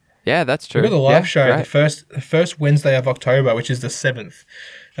 Yeah, that's true. We've got the live Yeah, show great. the first Wednesday of October, which is the 7th.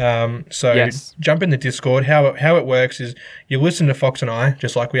 So Yes. jump in the Discord. How it works is you listen to Fox and I,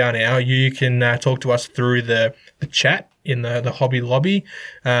 just like we are now. You can talk to us through the chat in the hobby lobby.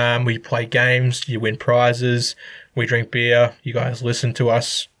 We play games. You win prizes. We drink beer. You guys listen to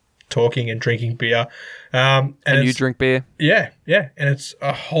us talking and drinking beer. And And you it's- drink beer. Yeah, and it's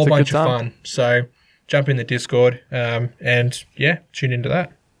a whole It's a bunch good of time. fun. So jump in the Discord and tune into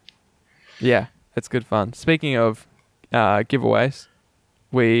that. Yeah, it's good fun. Speaking of giveaways,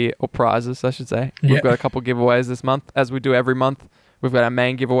 or prizes, I should say. Yeah. We've got a couple giveaways this month, as we do every month. We've got our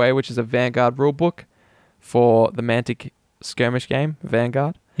main giveaway, which is a Vanguard rulebook for the Mantic skirmish game,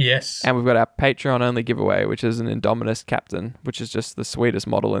 Vanguard. Yes. And we've got our Patreon-only giveaway, which is an Indominus Captain, which is just the sweetest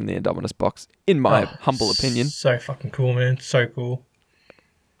model in the Indominus box, in my humble opinion. So fucking cool, man. So cool.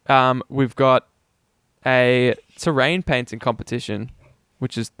 We've got a terrain painting competition,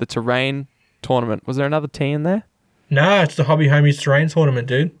 which is the terrain tournament. Was there another T in there? No, it's the Hobby Homies Terrain Tournament,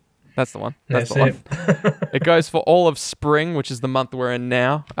 dude. That's the one. That's That's the one. It goes for all of spring, which is the month we're in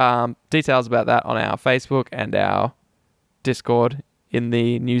now. Details about that on our Facebook and our Discord in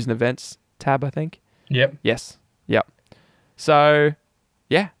the news and events tab, I think. Yep. Yes. Yep. So,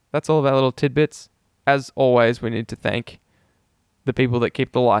 yeah, that's all of our little tidbits. As always, we need to thank the people that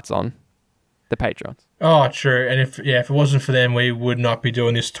keep the lights on, the patrons. Oh, true. And if it wasn't for them, we would not be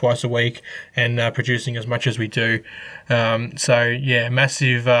doing this twice a week and producing as much as we do.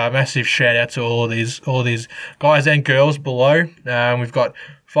 Massive shout out to all these guys and girls below. We've got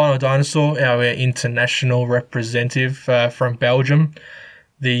Final Dinosaur, our international representative from Belgium,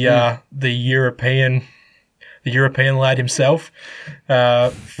 the European lad himself,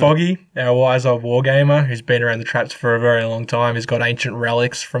 Foggy, our wise-old wargamer, who's been around the traps for a very long time. He's got ancient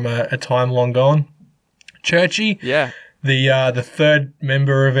relics from a time long gone. Churchy, Yeah. the third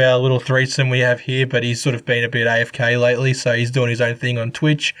member of our little threesome we have here, but he's sort of been a bit AFK lately, so he's doing his own thing on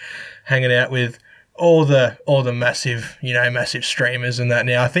Twitch, hanging out with all the massive streamers and that.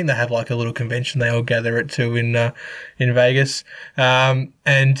 Now I think they have like a little convention they all gather at too in Vegas. He's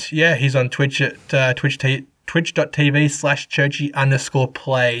on Twitch at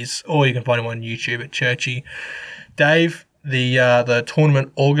twitch.tv/Churchy_plays, or you can find him on YouTube at Churchy. Dave, the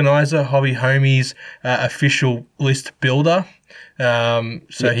tournament organizer, Hobby Homie's official list builder.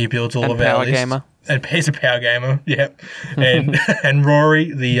 So he builds all And of our Power lists. Gamer. And he's a power gamer, yep. And and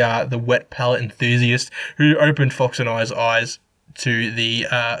Rory, the wet palette enthusiast, who opened Fox and I's eyes to the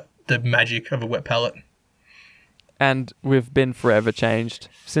magic of a wet palette. And we've been forever changed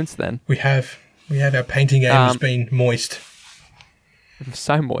since then. We have our painting game has been moist.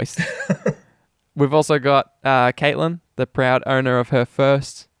 So moist. We've also got Caitlin, the proud owner of her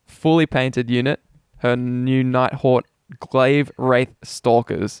first fully painted unit, her new Nighthawk Glaive Wraith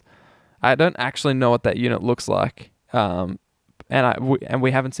Stalkers. I don't actually know what that unit looks like, and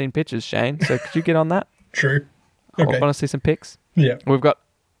we haven't seen pictures, Shane. So could you get on that? True. I Okay. want to see some pics. Yeah. We've got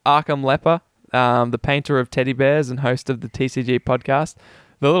Arkham Leper, the painter of teddy bears and host of the TCG podcast.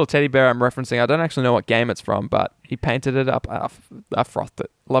 The little teddy bear I'm referencing, I don't actually know what game it's from, but he painted it up. I frothed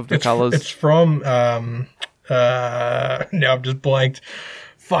it. Loved the colours. It's from now I'm just blanked.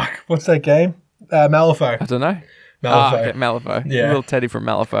 Fuck, what's that game? Malifaux. I don't know. Malifaux. Okay, Malifaux. Yeah. Little teddy from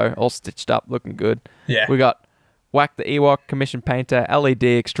Malifaux, all stitched up, looking good. Yeah. We got Whack the Ewok, Commission Painter, LED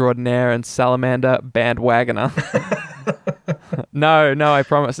Extraordinaire, and Salamander Bandwagoner. No, I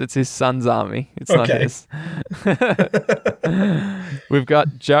promise it's his son's army. It's not Okay. his. We've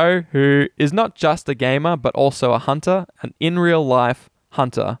got Joe, who is not just a gamer, but also a hunter, an in real life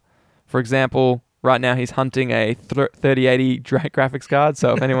hunter. For example, right now he's hunting a 3080 graphics card.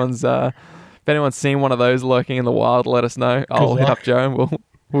 So if anyone's seen one of those lurking in the wild, let us know. I'll hit up Joe and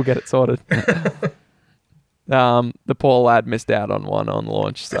we'll get it sorted. The poor lad missed out on one on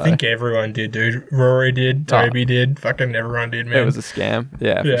launch. So I think everyone did, dude. Rory did, Toby did, fucking everyone did, man. it was a scam.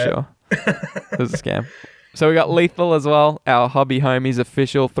 Yeah, Yeah. for sure. It was a scam. So we got Lethal as well, our Hobby Homies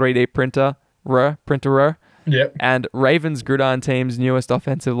official 3D printer, Yep. and Ravens Gridiron Team's newest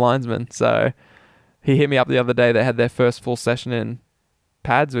offensive linesman. So he hit me up the other day. They had their first full session in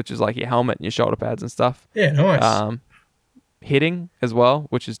pads, which is like your helmet and your shoulder pads and stuff. Yeah, nice. Hitting as well,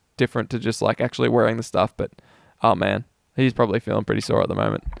 which is different to just like actually wearing the stuff. But oh man, he's probably feeling pretty sore at the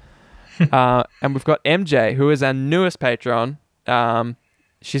moment. And we've got MJ, who is our newest patron.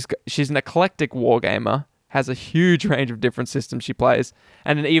 She's an eclectic wargamer, has a huge range of different systems she plays,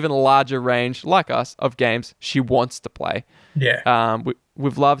 and an even larger range, like us, of games she wants to play. Yeah.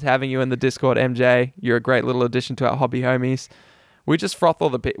 We've loved having you in the Discord, MJ. You're a great little addition to our Hobby Homies. We just froth all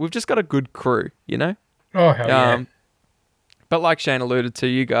the bit. We've just got a good crew, you know? Oh, hell yeah. But like Shane alluded to,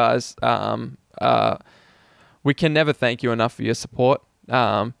 you guys, we can never thank you enough for your support,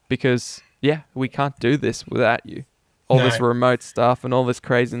 because, yeah, we can't do this without you. All No. this remote stuff and all this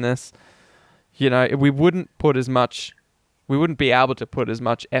craziness. You know, we wouldn't be able to put as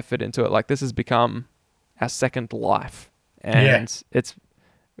much effort into it. Like, this has become our second life. And it's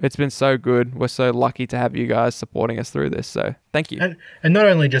been so good. We're so lucky to have you guys supporting us through this. So thank you. And not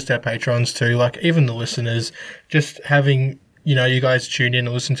only just our patrons too, like even the listeners, just having, you know, you guys tune in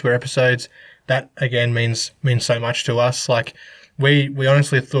and listen to our episodes, that again means so much to us. Like we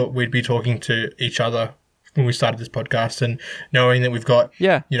honestly thought we'd be talking to each other when we started this podcast, and knowing that we've got, you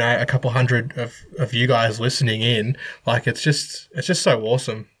know, a couple hundred of you guys listening in, like it's just so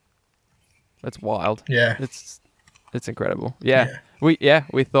awesome. That's wild. Yeah. It's incredible. Yeah. We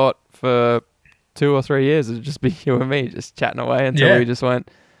thought for 2 or 3 years it'd just be you and me just chatting away until we just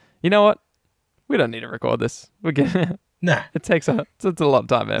went, you know what? We don't need to record this. We're getting Nah. It's a lot of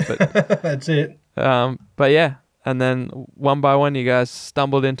time and effort. That's it. But yeah. And then one by one you guys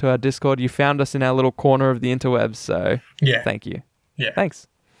stumbled into our Discord. You found us in our little corner of the interwebs, so thank you. Yeah. Thanks.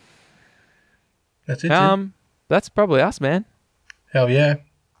 That's it. That's probably us, man. Hell yeah.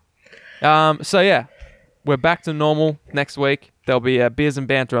 So yeah, we're back to normal next week. There'll be a Beers and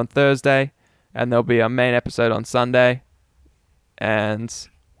Banter on Thursday, and there'll be a main episode on Sunday. And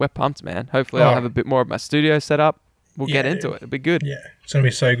we're pumped, man. Hopefully I'll have a bit more of my studio set up. We'll get into it. It'll be good. Yeah, it's going to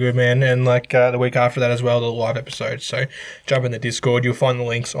be so good, man. And like the week after that as well, the live episodes. So jump in the Discord. You'll find the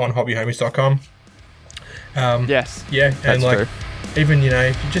links on hobbyhomies.com. Yes. Yeah, that's and like true. even, you know,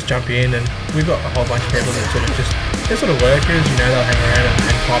 if you just jump in, and we've got a whole bunch of people that they're sort of workers, you know, they'll hang around and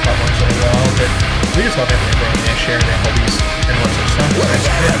pop up once in a while, but we just love having everyone there sharing their hobbies and lots of stuff.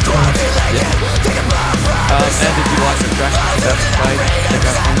 And if you like the track that's played, check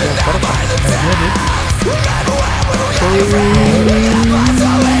out on Spotify. Yeah,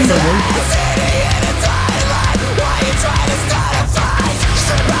 dude.